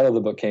 Where the title of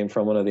the book came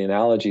from, one of the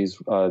analogies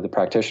the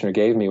practitioner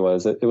gave me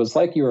was that it was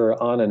like you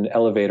were on an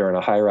elevator in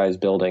a high-rise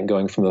building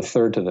going from the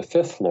 3rd to the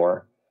 5th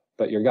floor,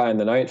 but your guy on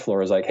the 9th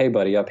floor is like, hey,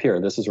 buddy, up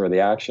here, this is where the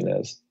action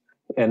is.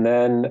 And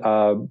then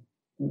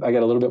I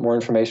got a little bit more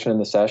information in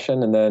the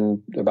session, and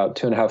then about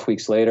 2.5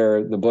 weeks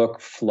later, the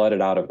book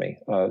flooded out of me.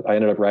 I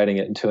ended up writing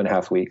it in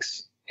 2.5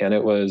 weeks, and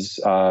it was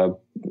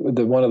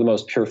one of the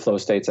most pure flow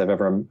states I've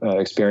ever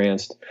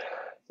experienced.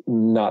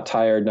 Not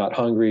tired, not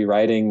hungry,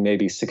 writing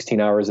maybe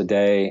 16 hours a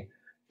day,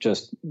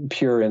 just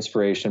pure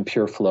inspiration,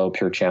 pure flow,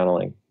 pure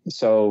channeling.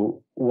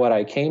 So what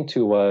I came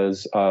to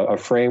was a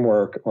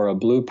framework or a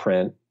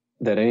blueprint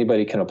that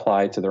anybody can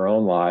apply to their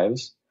own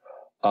lives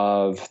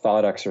of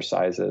thought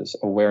exercises,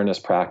 awareness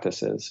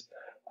practices,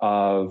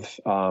 of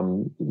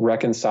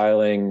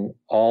reconciling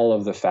all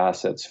of the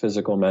facets,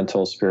 physical,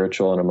 mental,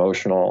 spiritual, and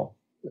emotional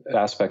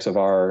aspects of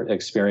our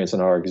experience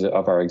and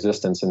of our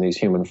existence in these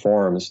human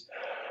forms,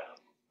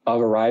 of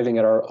arriving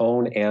at our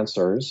own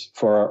answers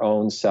for our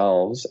own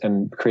selves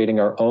and creating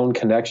our own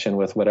connection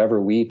with whatever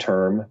we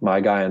term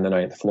my guy on the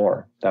 9th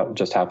floor. That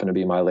just happened to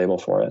be my label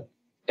for it.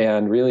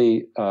 And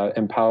really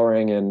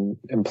empowering and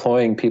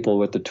employing people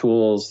with the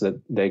tools that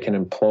they can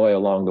employ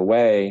along the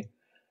way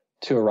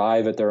to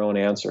arrive at their own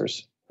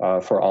answers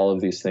for all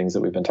of these things that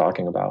we've been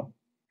talking about.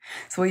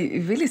 So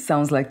it really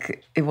sounds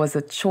like it was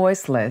a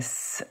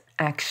choiceless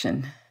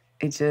action.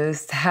 It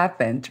just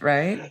happened,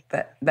 right?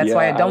 That's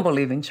why I don't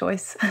believe in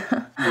choice.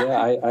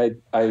 I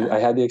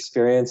had the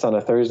experience on a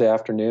Thursday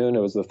afternoon.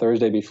 It was the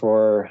Thursday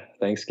before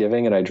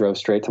Thanksgiving, and I drove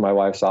straight to my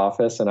wife's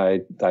office,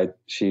 and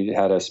she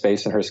had a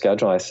space in her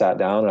schedule. And I sat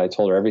down and I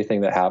told her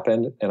everything that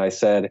happened, and I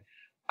said,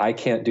 I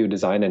can't do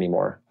design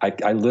anymore.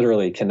 I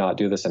literally cannot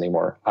do this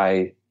anymore.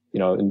 And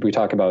we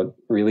talk about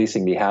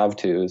releasing the have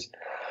tos,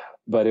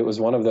 but it was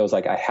one of those,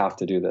 like, I have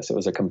to do this. It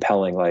was a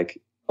compelling, like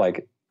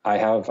I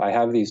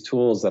have these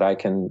tools that I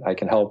can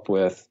help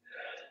with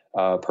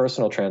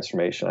personal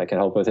transformation. I can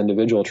help with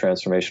individual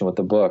transformation with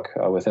the book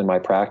within my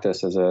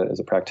practice as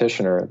a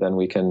practitioner. Then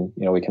we can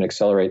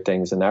accelerate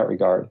things in that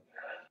regard.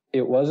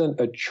 It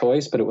wasn't a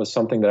choice, but it was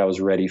something that I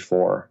was ready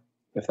for,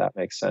 if that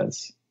makes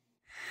sense.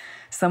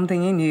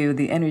 Something in you,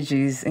 the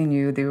energies in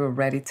you, they were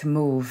ready to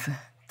move,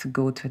 to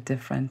go to a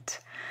different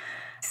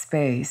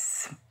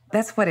space.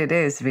 That's what it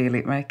is,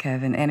 really, right,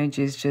 Kevin?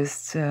 Energy is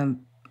just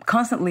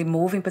constantly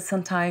moving, but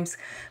sometimes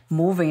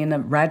moving in a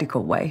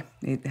radical way.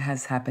 It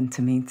has happened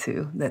to me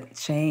too. That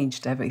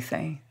changed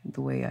everything,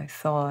 the way I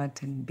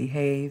thought and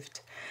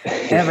behaved.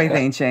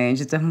 Everything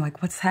changed. I'm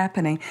like, what's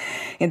happening?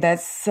 And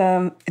that's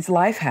it's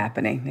life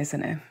happening,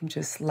 isn't it?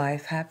 Just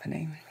life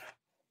happening.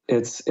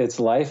 It's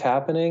life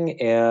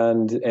happening,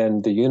 and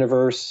the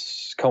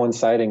universe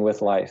coinciding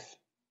with life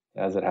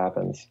as it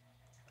happens.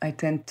 I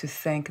tend to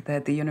think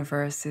that the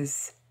universe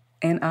is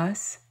in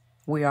us.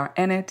 We are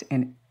in it,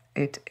 and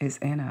it is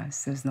in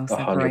us. There's no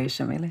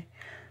separation, 100%. Really.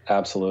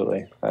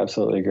 Absolutely. I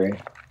absolutely agree.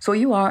 So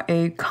you are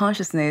a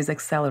consciousness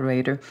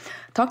accelerator.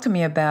 Talk to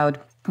me about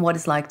what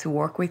it's like to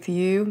work with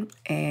you,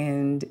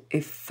 and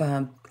if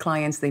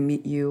clients, they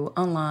meet you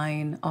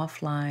online,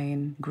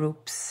 offline,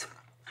 groups.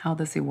 How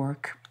does it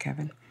work,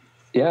 Kevin?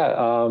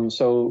 Yeah.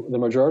 So the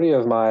majority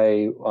of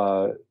my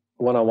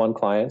one-on-one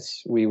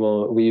clients, we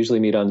usually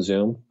meet on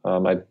Zoom.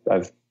 I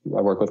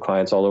work with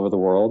clients all over the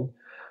world.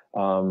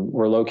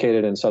 We're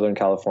located in Southern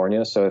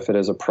California, so if it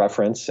is a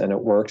preference and it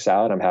works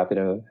out, I'm happy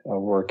to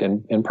work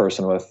in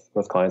person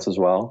with clients as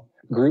well.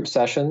 Group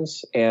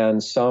sessions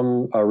and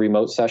some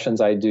remote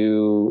sessions I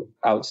do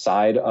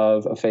outside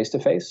of a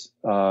face-to-face,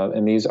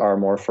 and these are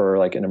more for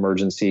like an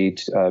emergency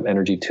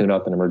energy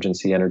tune-up, an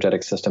emergency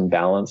energetic system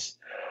balance,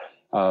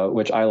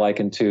 which I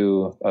liken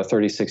to a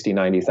 30, 60,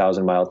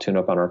 90,000 mile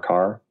tune-up on our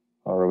car,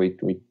 where we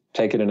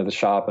take it into the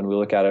shop and we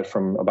look at it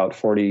from about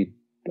 40.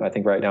 I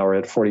think right now we're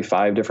at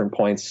 45 different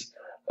points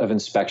of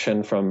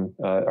inspection from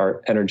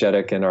our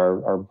energetic and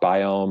our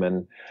biome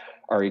and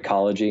our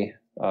ecology,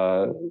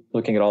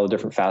 looking at all the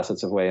different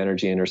facets of way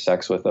energy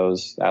intersects with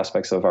those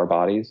aspects of our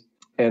bodies.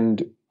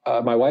 And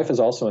my wife is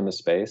also in the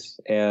space.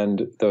 And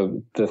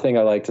the thing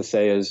I like to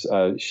say is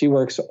she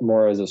works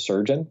more as a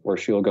surgeon, where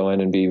she'll go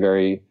in and be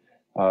very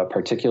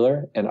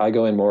particular. And I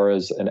go in more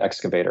as an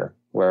excavator,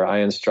 where I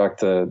instruct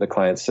the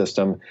client's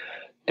system.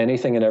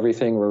 Anything and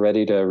everything we're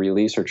ready to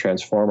release or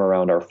transform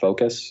around our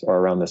focus or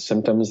around the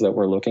symptoms that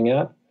we're looking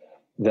at,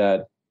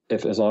 that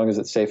as long as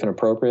it's safe and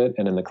appropriate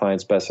and in the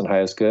client's best and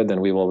highest good, then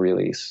we will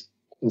release.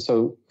 And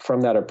so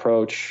from that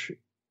approach,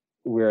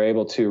 we're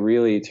able to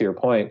really, to your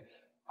point,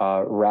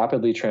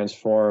 rapidly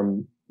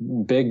transform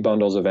big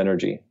bundles of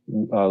energy,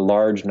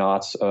 large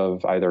knots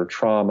of either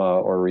trauma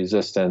or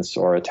resistance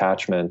or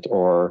attachment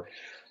or,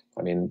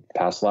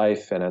 past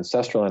life and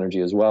ancestral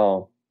energy as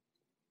well,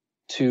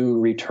 to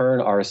return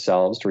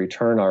ourselves, to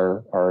return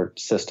our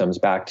systems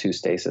back to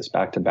stasis,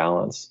 back to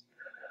balance.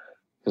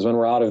 Because when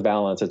we're out of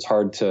balance, it's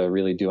hard to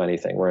really do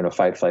anything. We're in a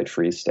fight, flight,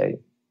 freeze state.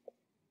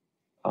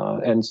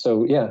 And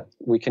so, yeah,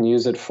 we can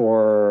use it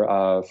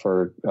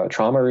for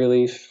trauma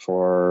relief,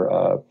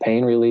 for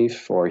pain relief,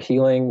 for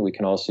healing. We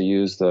can also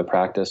use the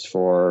practice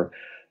for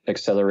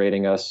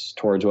accelerating us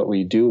towards what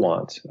we do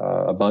want,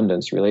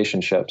 abundance,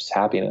 relationships,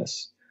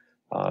 happiness.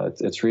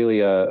 It's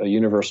really a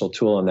universal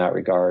tool in that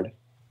regard.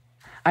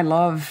 I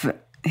love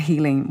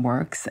healing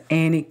works,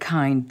 any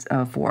kind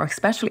of work,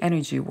 especially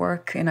energy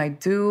work. And I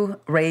do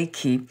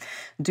Reiki.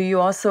 Do you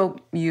also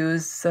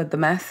use the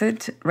method,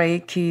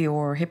 Reiki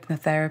or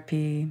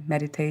hypnotherapy,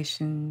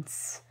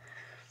 meditations?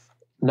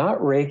 Not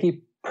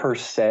Reiki per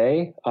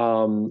se.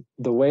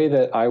 The way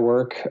that I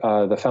work,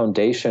 the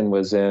foundation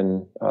was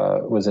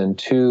in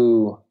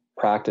two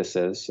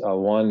practices.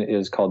 One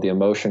is called the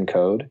emotion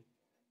code,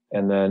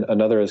 and then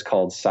another is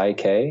called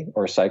Psyche,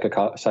 or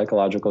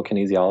psychological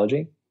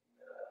kinesiology.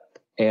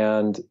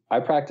 And I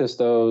practiced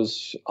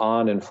those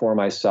on and for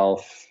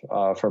myself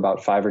for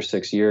about 5 or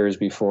 6 years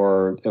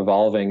before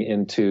evolving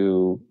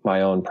into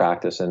my own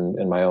practice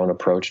and my own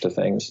approach to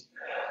things.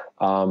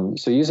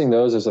 So using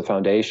those as a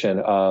foundation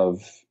of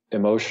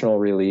emotional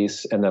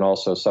release and then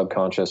also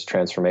subconscious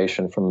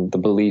transformation from the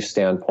belief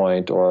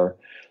standpoint, or,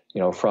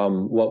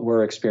 from what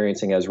we're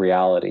experiencing as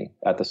reality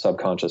at the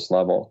subconscious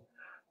level,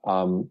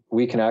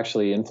 we can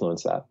actually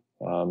influence that.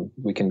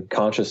 We can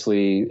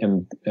consciously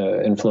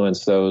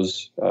influence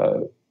those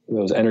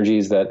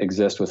energies that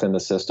exist within the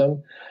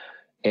system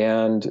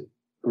and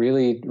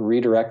really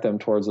redirect them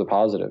towards the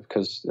positive.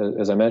 Because,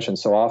 as I mentioned,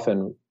 so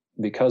often,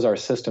 because our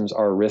systems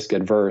are risk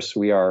adverse,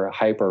 we are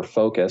hyper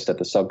focused at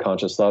the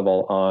subconscious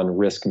level on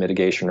risk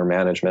mitigation or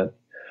management.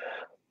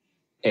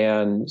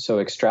 And so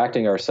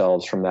extracting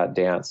ourselves from that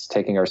dance,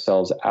 taking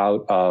ourselves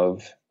out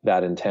of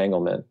that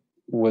entanglement,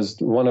 was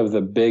one of the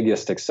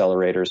biggest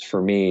accelerators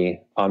for me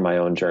on my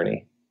own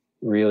journey,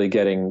 really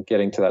getting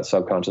to that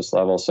subconscious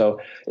level. So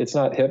it's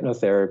not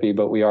hypnotherapy,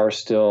 but we are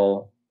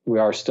still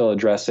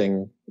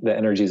addressing the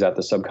energies at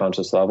the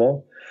subconscious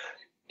level.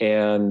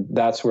 And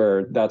that's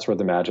where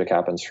the magic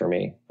happens for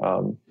me.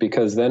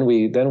 Because then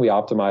we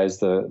optimize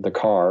the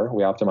car,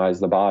 we optimize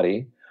the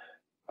body,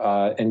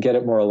 and get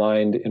it more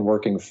aligned in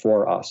working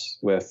for us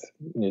with,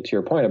 to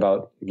your point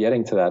about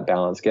getting to that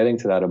balance, getting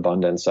to that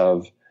abundance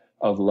of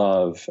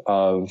love,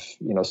 of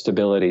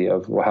stability,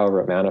 of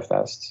however it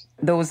manifests.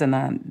 Those are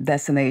not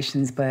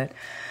destinations, but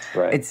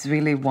right. It's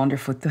really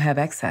wonderful to have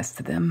access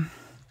to them.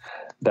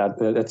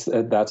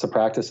 That's a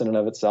practice in and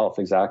of itself.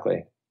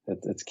 Exactly.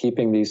 It's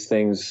keeping these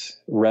things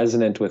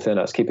resonant within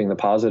us, keeping the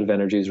positive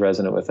energies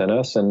resonant within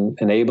us, and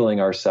enabling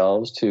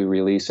ourselves to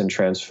release and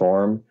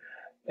transform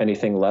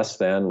anything less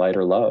than light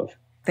or love.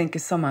 Thank you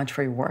so much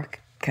for your work,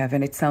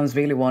 Kevin. It sounds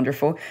really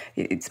wonderful.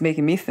 It's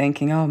making me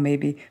thinking,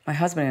 maybe my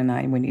husband and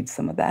I, we need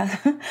some of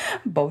that.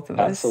 Both of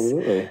us.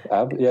 Absolutely.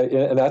 Yeah.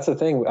 And that's the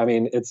thing. I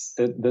mean,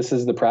 this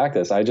is the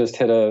practice. I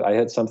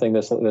hit something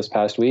this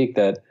past week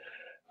that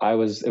it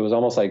was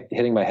almost like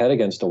hitting my head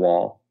against a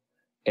wall.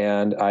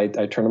 And I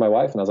turned to my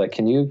wife and I was like,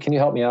 can you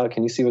help me out?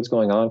 Can you see what's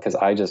going on? Cause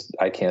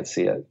I can't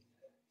see it.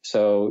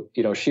 So,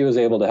 she was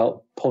able to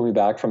help pull me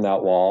back from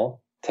that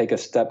wall, take a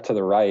step to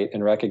the right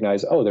and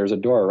recognize, there's a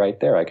door right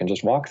there. I can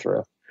just walk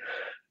through.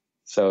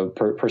 So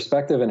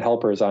perspective and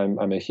helpers,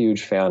 I'm a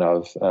huge fan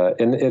of,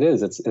 and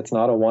it's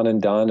not a one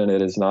and done, and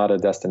it is not a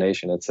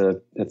destination.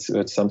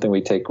 It's something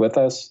we take with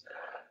us.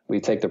 We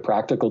take the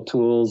practical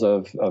tools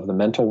of the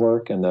mental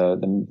work and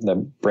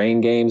the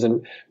brain games,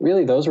 and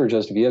really those were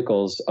just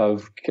vehicles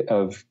of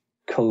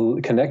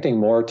connecting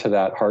more to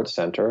that heart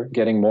center,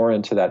 getting more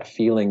into that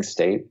feeling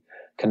state,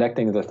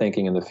 connecting the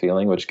thinking and the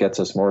feeling, which gets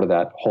us more to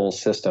that whole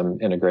system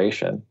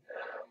integration,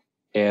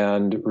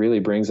 and really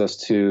brings us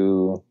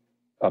to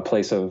a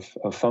place of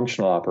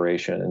functional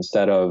operation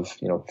instead of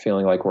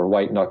feeling like we're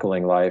white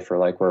knuckling life or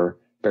like we're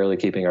barely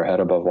keeping our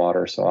head above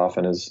water so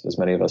often as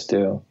many of us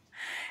do.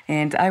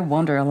 And I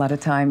wonder a lot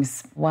of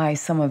times why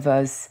some of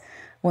us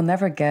will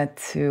never get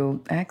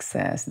to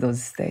access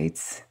those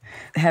states,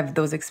 have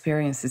those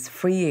experiences,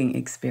 freeing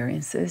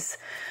experiences.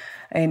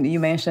 And you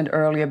mentioned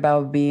earlier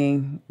about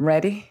being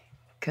ready,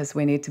 because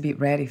we need to be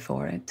ready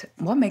for it.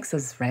 What makes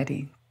us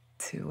ready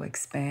to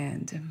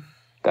expand?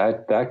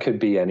 That could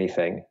be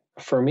anything.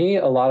 For me,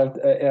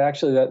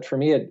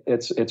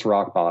 it's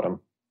rock bottom.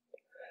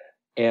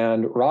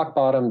 And rock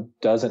bottom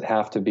doesn't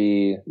have to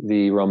be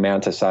the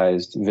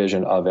romanticized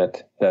vision of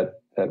it that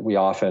we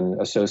often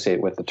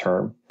associate with the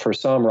term. For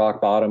some,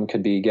 rock bottom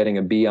could be getting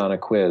a B on a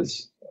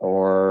quiz,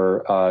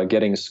 or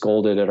getting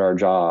scolded at our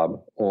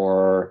job,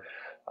 or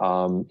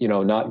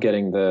not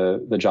getting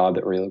the job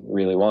that we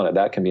really wanted.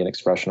 That can be an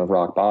expression of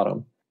rock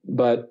bottom.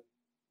 But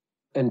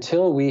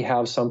until we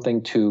have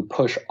something to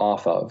push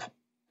off of,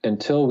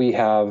 until we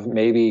have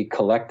maybe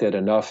collected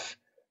enough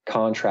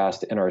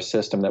contrast in our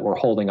system that we're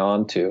holding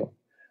on to,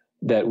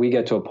 that we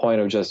get to a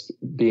point of just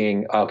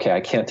being, okay,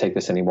 I can't take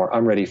this anymore.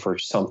 I'm ready for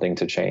something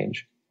to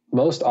change.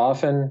 Most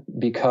often,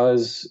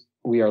 because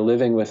we are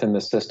living within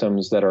the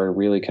systems that are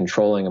really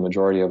controlling a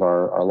majority of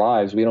our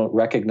lives, we don't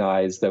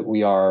recognize that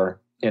we are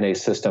in a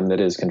system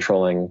that is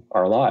controlling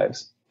our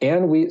lives.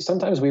 And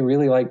sometimes we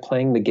really like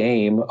playing the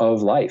game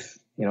of life.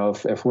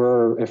 if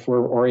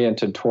we're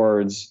oriented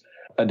towards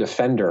a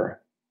defender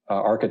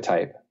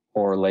archetype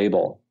or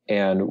label,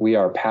 and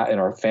and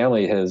our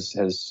family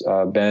has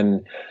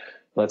been,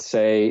 let's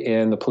say,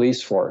 in the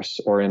police force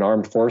or in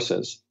armed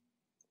forces,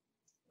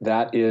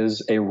 that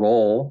is a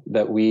role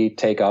that we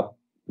take up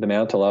the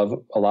mantle of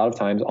a lot of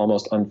times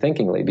almost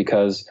unthinkingly,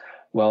 because,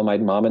 well, my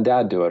mom and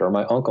dad do it, or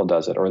my uncle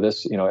does it, or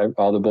this,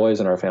 all the boys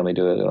in our family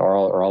do it,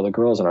 or all the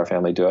girls in our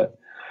family do it.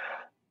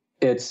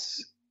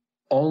 It's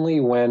only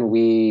when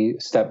we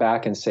step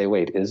back and say,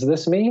 wait, is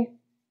this me?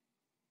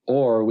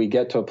 Or we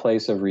get to a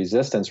place of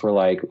resistance where,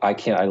 like, I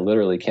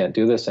literally can't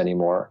do this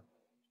anymore,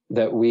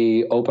 that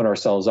we open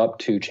ourselves up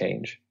to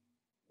change.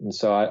 And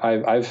so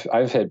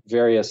I've hit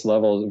various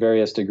levels,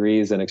 various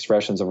degrees and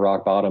expressions of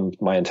rock bottom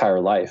my entire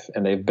life.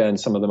 And they've been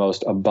some of the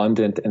most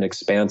abundant and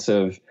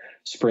expansive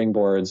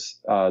springboards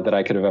that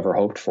I could have ever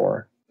hoped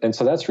for. And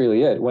so that's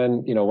really it.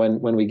 When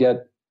we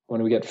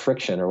get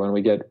friction, or when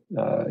we get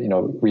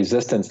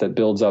resistance that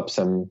builds up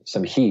some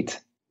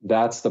heat,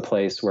 that's the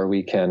place where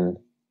we can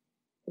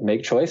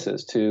make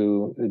choices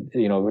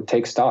to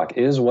take stock.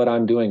 Is what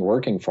I'm doing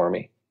working for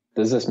me?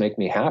 Does this make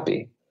me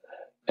happy?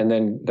 And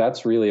then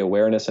that's really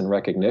awareness and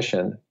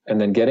recognition,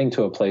 and then getting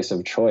to a place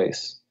of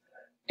choice,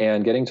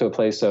 and getting to a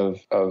place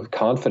of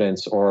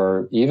confidence,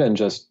 or even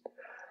just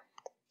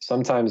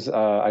sometimes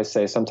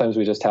sometimes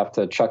we just have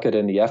to chuck it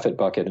in the F it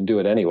bucket and do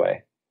it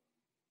anyway.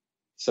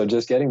 So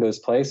just getting to this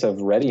place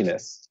of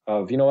readiness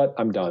of, you know what,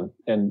 I'm done,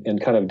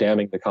 and kind of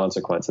damning the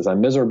consequences.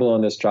 I'm miserable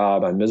in this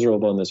job. I'm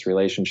miserable in this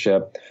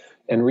relationship.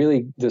 And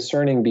really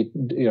discerning,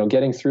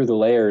 getting through the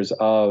layers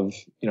of,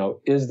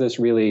 is this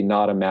really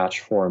not a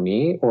match for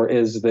me? Or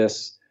is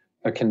this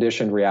a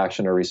conditioned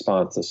reaction or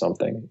response to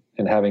something?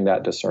 And having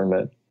that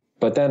discernment.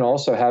 But then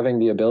also having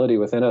the ability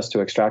within us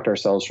to extract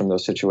ourselves from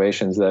those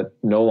situations that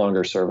no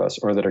longer serve us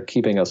or that are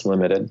keeping us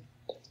limited.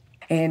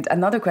 And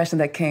another question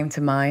that came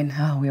to mind,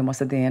 we're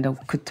almost at the end, I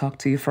could talk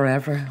to you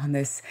forever on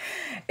this,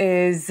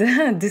 is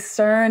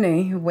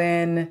discerning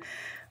when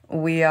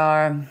we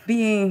are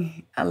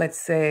being, let's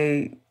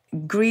say,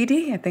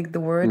 greedy, I think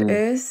the word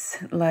is,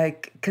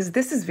 like, because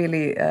this is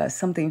really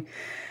something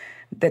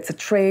that's a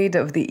trait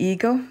of the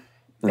ego.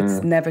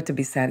 It's never to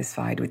be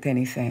satisfied with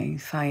anything,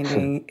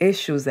 finding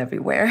issues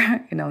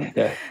everywhere,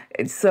 Yeah.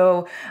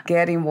 So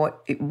getting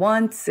what it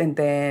wants, and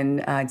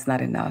then it's not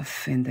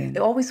enough, and then it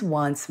always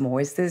wants more.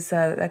 It's this,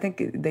 I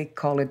think they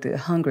call it the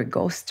hungry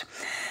ghost.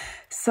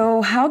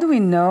 So how do we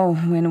know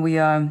when we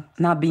are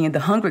not being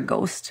the hungry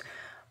ghost,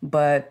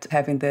 but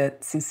having the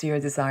sincere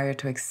desire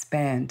to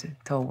expand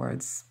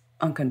towards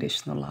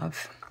unconditional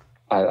love?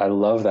 I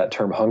love that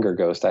term, hunger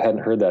ghost. I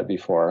hadn't heard that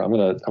before. I'm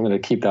gonna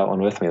keep that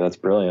one with me. That's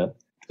brilliant.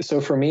 So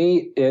for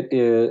me, it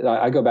is.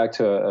 I go back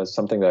to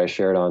something that I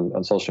shared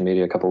on social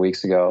media a couple of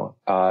weeks ago,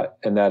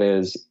 and that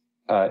is,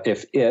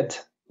 if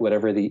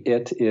whatever the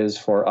it is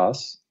for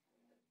us,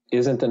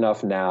 isn't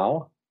enough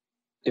now,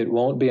 it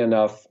won't be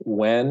enough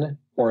when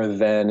or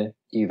then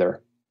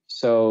either.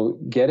 So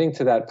getting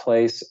to that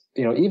place,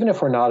 even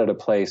if we're not at a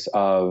place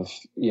of,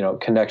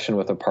 connection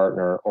with a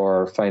partner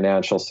or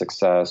financial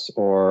success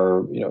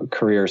or,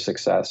 career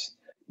success,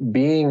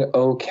 being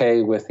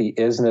okay with the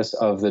isness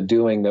of the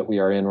doing that we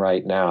are in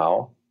right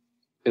now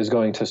is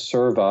going to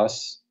serve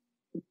us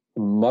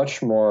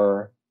much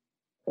more.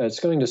 It's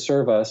going to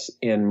serve us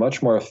in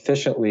much more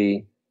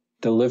efficiently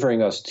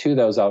delivering us to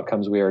those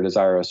outcomes we are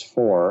desirous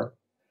for,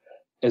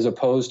 as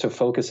opposed to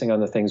focusing on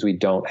the things we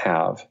don't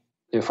have.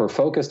 If we're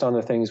focused on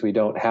the things we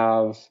don't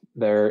have,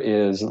 there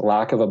is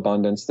lack of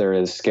abundance, there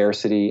is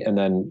scarcity, and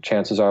then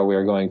chances are we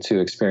are going to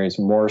experience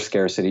more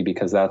scarcity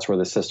because that's where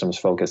the system's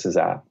focus is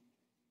at.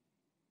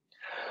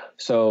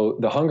 So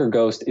the hunger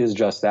ghost is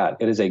just that.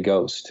 It is a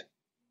ghost.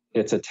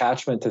 It's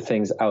attachment to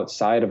things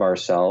outside of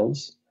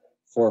ourselves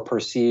for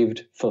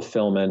perceived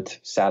fulfillment,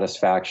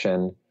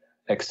 satisfaction,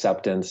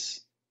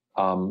 acceptance,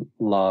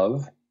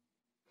 love,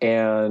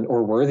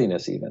 or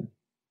worthiness even.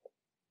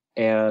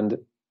 And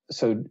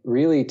so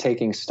really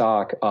taking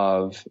stock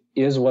of,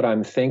 is what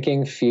I'm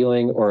thinking,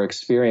 feeling, or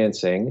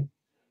experiencing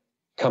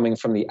coming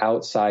from the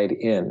outside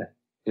in?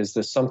 Is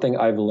this something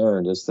I've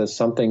learned? Is this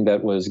something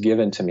that was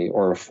given to me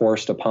or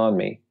forced upon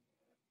me?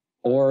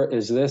 Or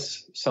is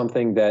this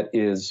something that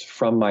is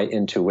from my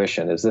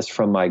intuition? Is this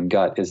from my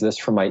gut? Is this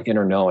from my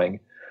inner knowing?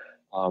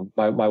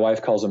 My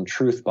wife calls them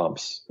truth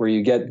bumps, where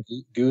you get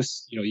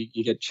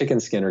you get chicken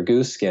skin or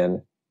goose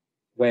skin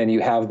when you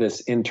have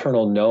this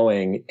internal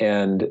knowing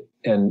and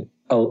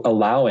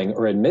allowing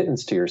or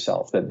admittance to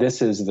yourself that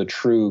this is the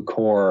true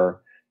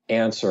core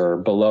answer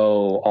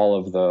below all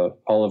of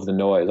the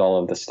noise,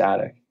 all of the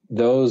static.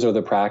 Those are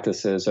the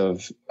practices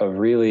of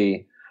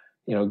really,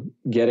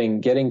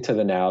 getting to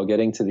the now,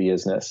 getting to the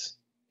isness,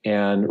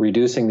 and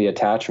reducing the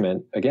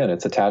attachment. Again,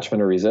 it's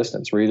attachment or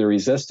resistance. We're either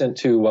resistant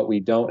to what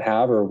we don't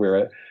have, or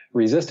we're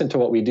resistant to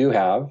what we do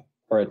have,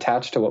 or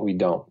attached to what we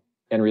don't.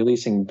 And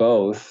releasing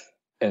both.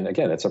 And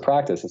again, it's a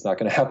practice. It's not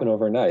going to happen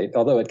overnight,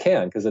 although it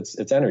can, because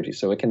it's energy.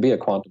 So it can be a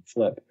quantum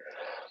flip.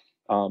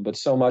 But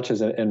so much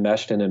is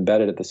enmeshed and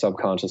embedded at the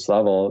subconscious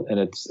level, and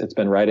it's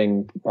been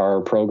writing our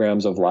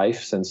programs of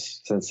life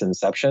since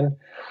inception.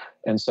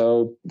 And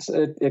so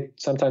it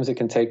sometimes it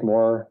can take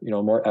more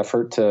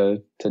effort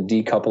to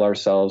decouple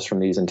ourselves from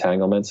these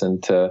entanglements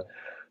and to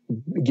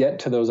get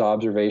to those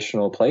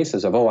observational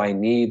places of, oh, I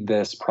need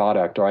this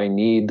product, or I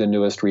need the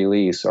newest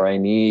release, or I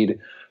need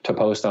to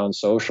post on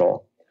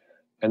social,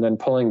 and then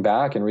pulling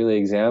back and really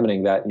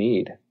examining that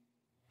need.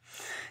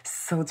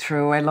 So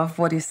true. I love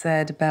what you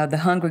said about the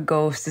hungry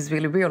ghost is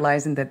really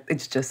realizing that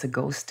it's just a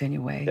ghost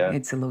anyway. Yeah.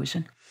 It's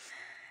illusion.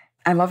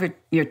 I love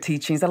your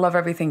teachings. I love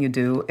everything you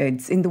do.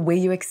 It's in the way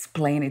you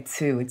explain it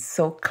too. It's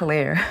so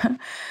clear.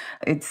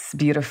 It's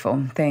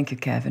beautiful. Thank you,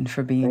 Kevin,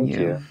 for being you.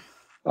 Thank you.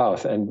 Oh,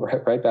 and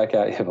right back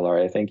at you,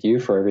 Valeria. Thank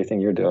you for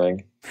everything you're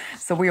doing.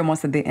 So we're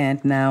almost at the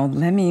end now.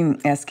 Let me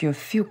ask you a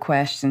few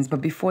questions. But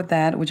before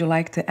that, would you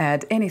like to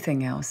add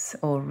anything else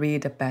or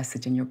read a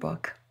passage in your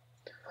book?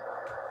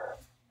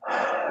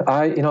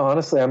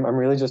 Honestly, I'm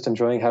really just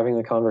enjoying having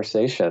the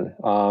conversation.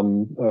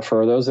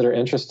 For those that are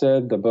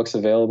interested, the book's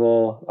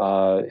available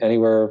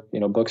anywhere,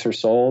 books are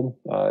sold.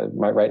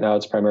 Right now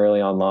it's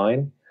primarily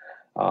online.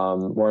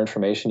 More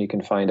information you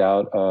can find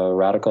out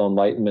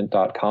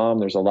radicalenlightenment.com.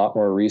 There's a lot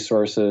more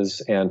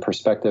resources and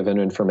perspective and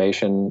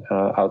information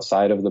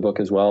outside of the book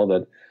as well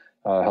that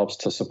helps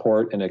to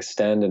support and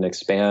extend and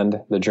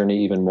expand the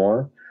journey even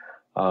more.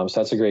 So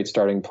that's a great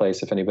starting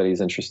place if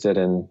anybody's interested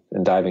in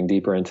diving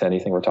deeper into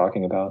anything we're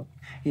talking about.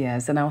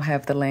 Yes, and I'll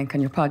have the link on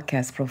your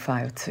podcast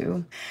profile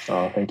too.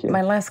 Oh, thank you.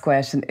 My last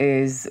question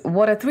is,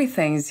 what are 3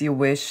 things you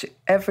wish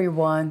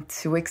everyone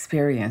to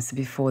experience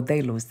before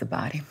they lose the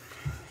body?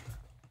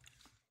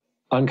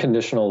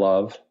 Unconditional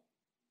love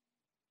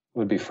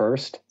would be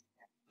first.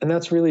 And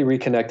that's really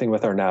reconnecting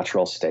with our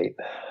natural state.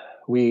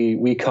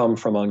 We come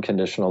from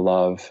unconditional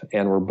love,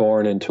 and we're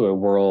born into a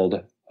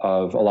world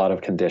of a lot of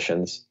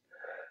conditions.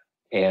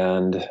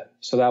 And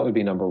so that would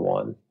be number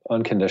 1,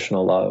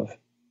 unconditional love.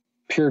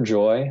 Pure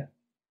joy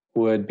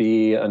would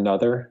be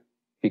another,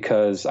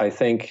 because I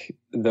think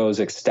those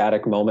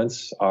ecstatic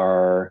moments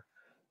aren't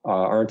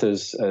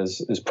as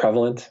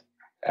prevalent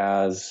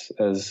as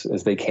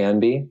they can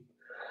be.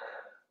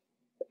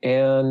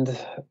 And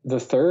the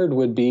third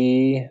would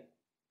be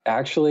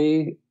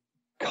actually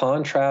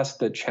contrast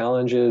that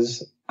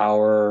challenges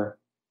our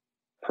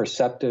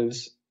perception,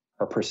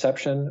 our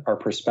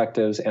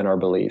perspectives, and our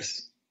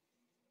beliefs.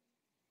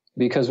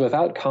 Because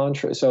without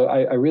contrast, so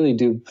I really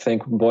do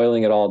think,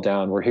 boiling it all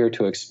down, we're here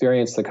to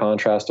experience the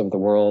contrast of the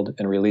world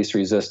and release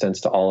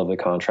resistance to all of the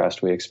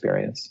contrast we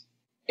experience.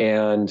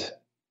 And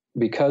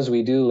because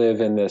we do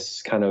live in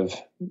this kind of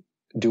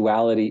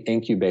duality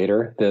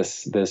incubator,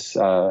 this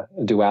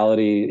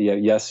duality,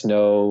 yes,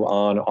 no,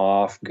 on,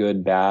 off,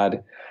 good,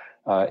 bad,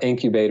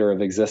 incubator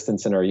of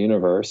existence in our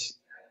universe,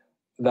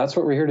 that's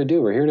what we're here to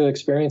do. We're here to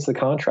experience the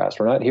contrast.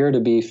 We're not here to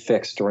be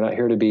fixed. We're not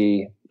here to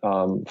be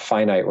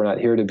finite. We're not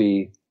here to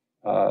be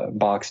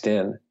boxed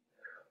in.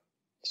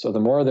 So the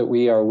more that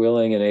we are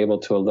willing and able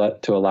to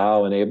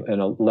allow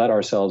and let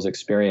ourselves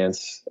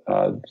experience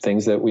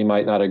things that we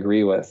might not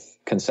agree with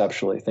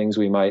conceptually, things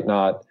we might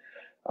not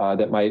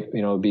that might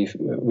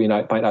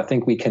might not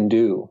think we can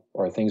do,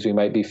 or things we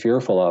might be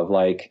fearful of,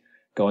 like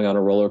going on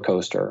a roller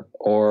coaster,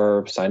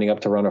 or signing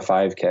up to run a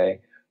 5K,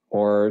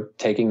 or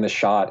taking the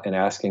shot and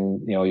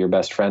asking your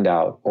best friend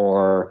out,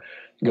 or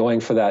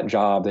going for that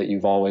job that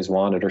you've always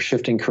wanted, or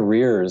shifting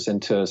careers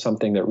into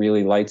something that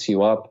really lights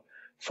you up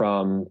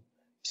from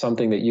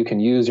something that you can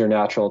use your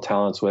natural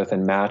talents with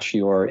and match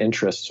your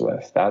interests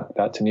with.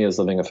 That to me is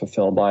living a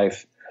fulfilled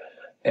life.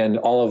 And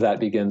all of that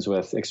begins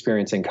with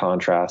experiencing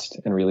contrast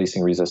and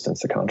releasing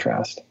resistance to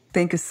contrast.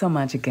 Thank you so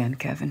much again,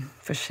 Kevin,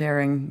 for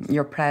sharing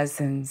your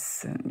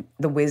presence,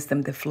 the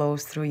wisdom that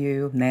flows through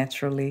you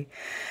naturally,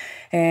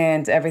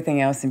 and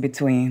everything else in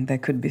between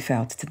that could be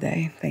felt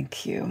today.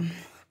 Thank you.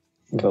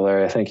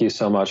 Valeria, thank you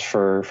so much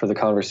for the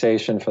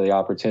conversation, for the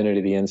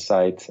opportunity, the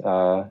insight,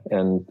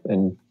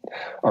 and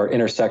our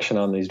intersection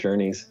on these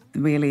journeys.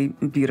 Really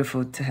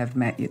beautiful to have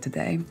met you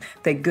today.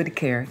 Take good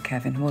care,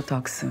 Kevin. We'll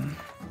talk soon.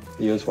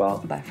 You as well.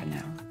 Bye for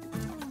now.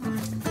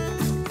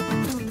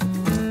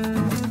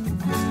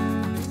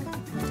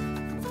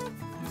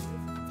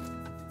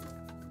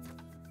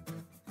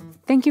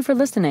 Thank you for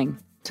listening.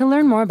 To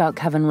learn more about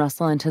Kevin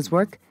Russell and his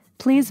work,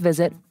 please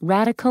visit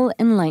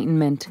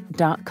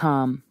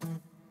radicalenlightenment.com.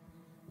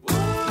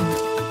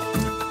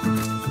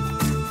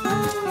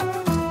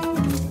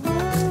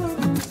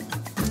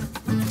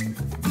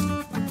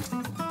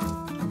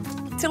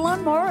 To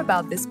learn more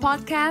about this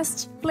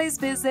podcast, please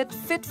visit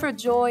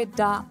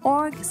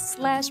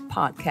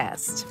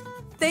fitforjoy.org/podcast.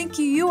 Thank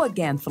you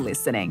again for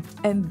listening,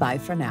 and bye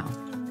for now.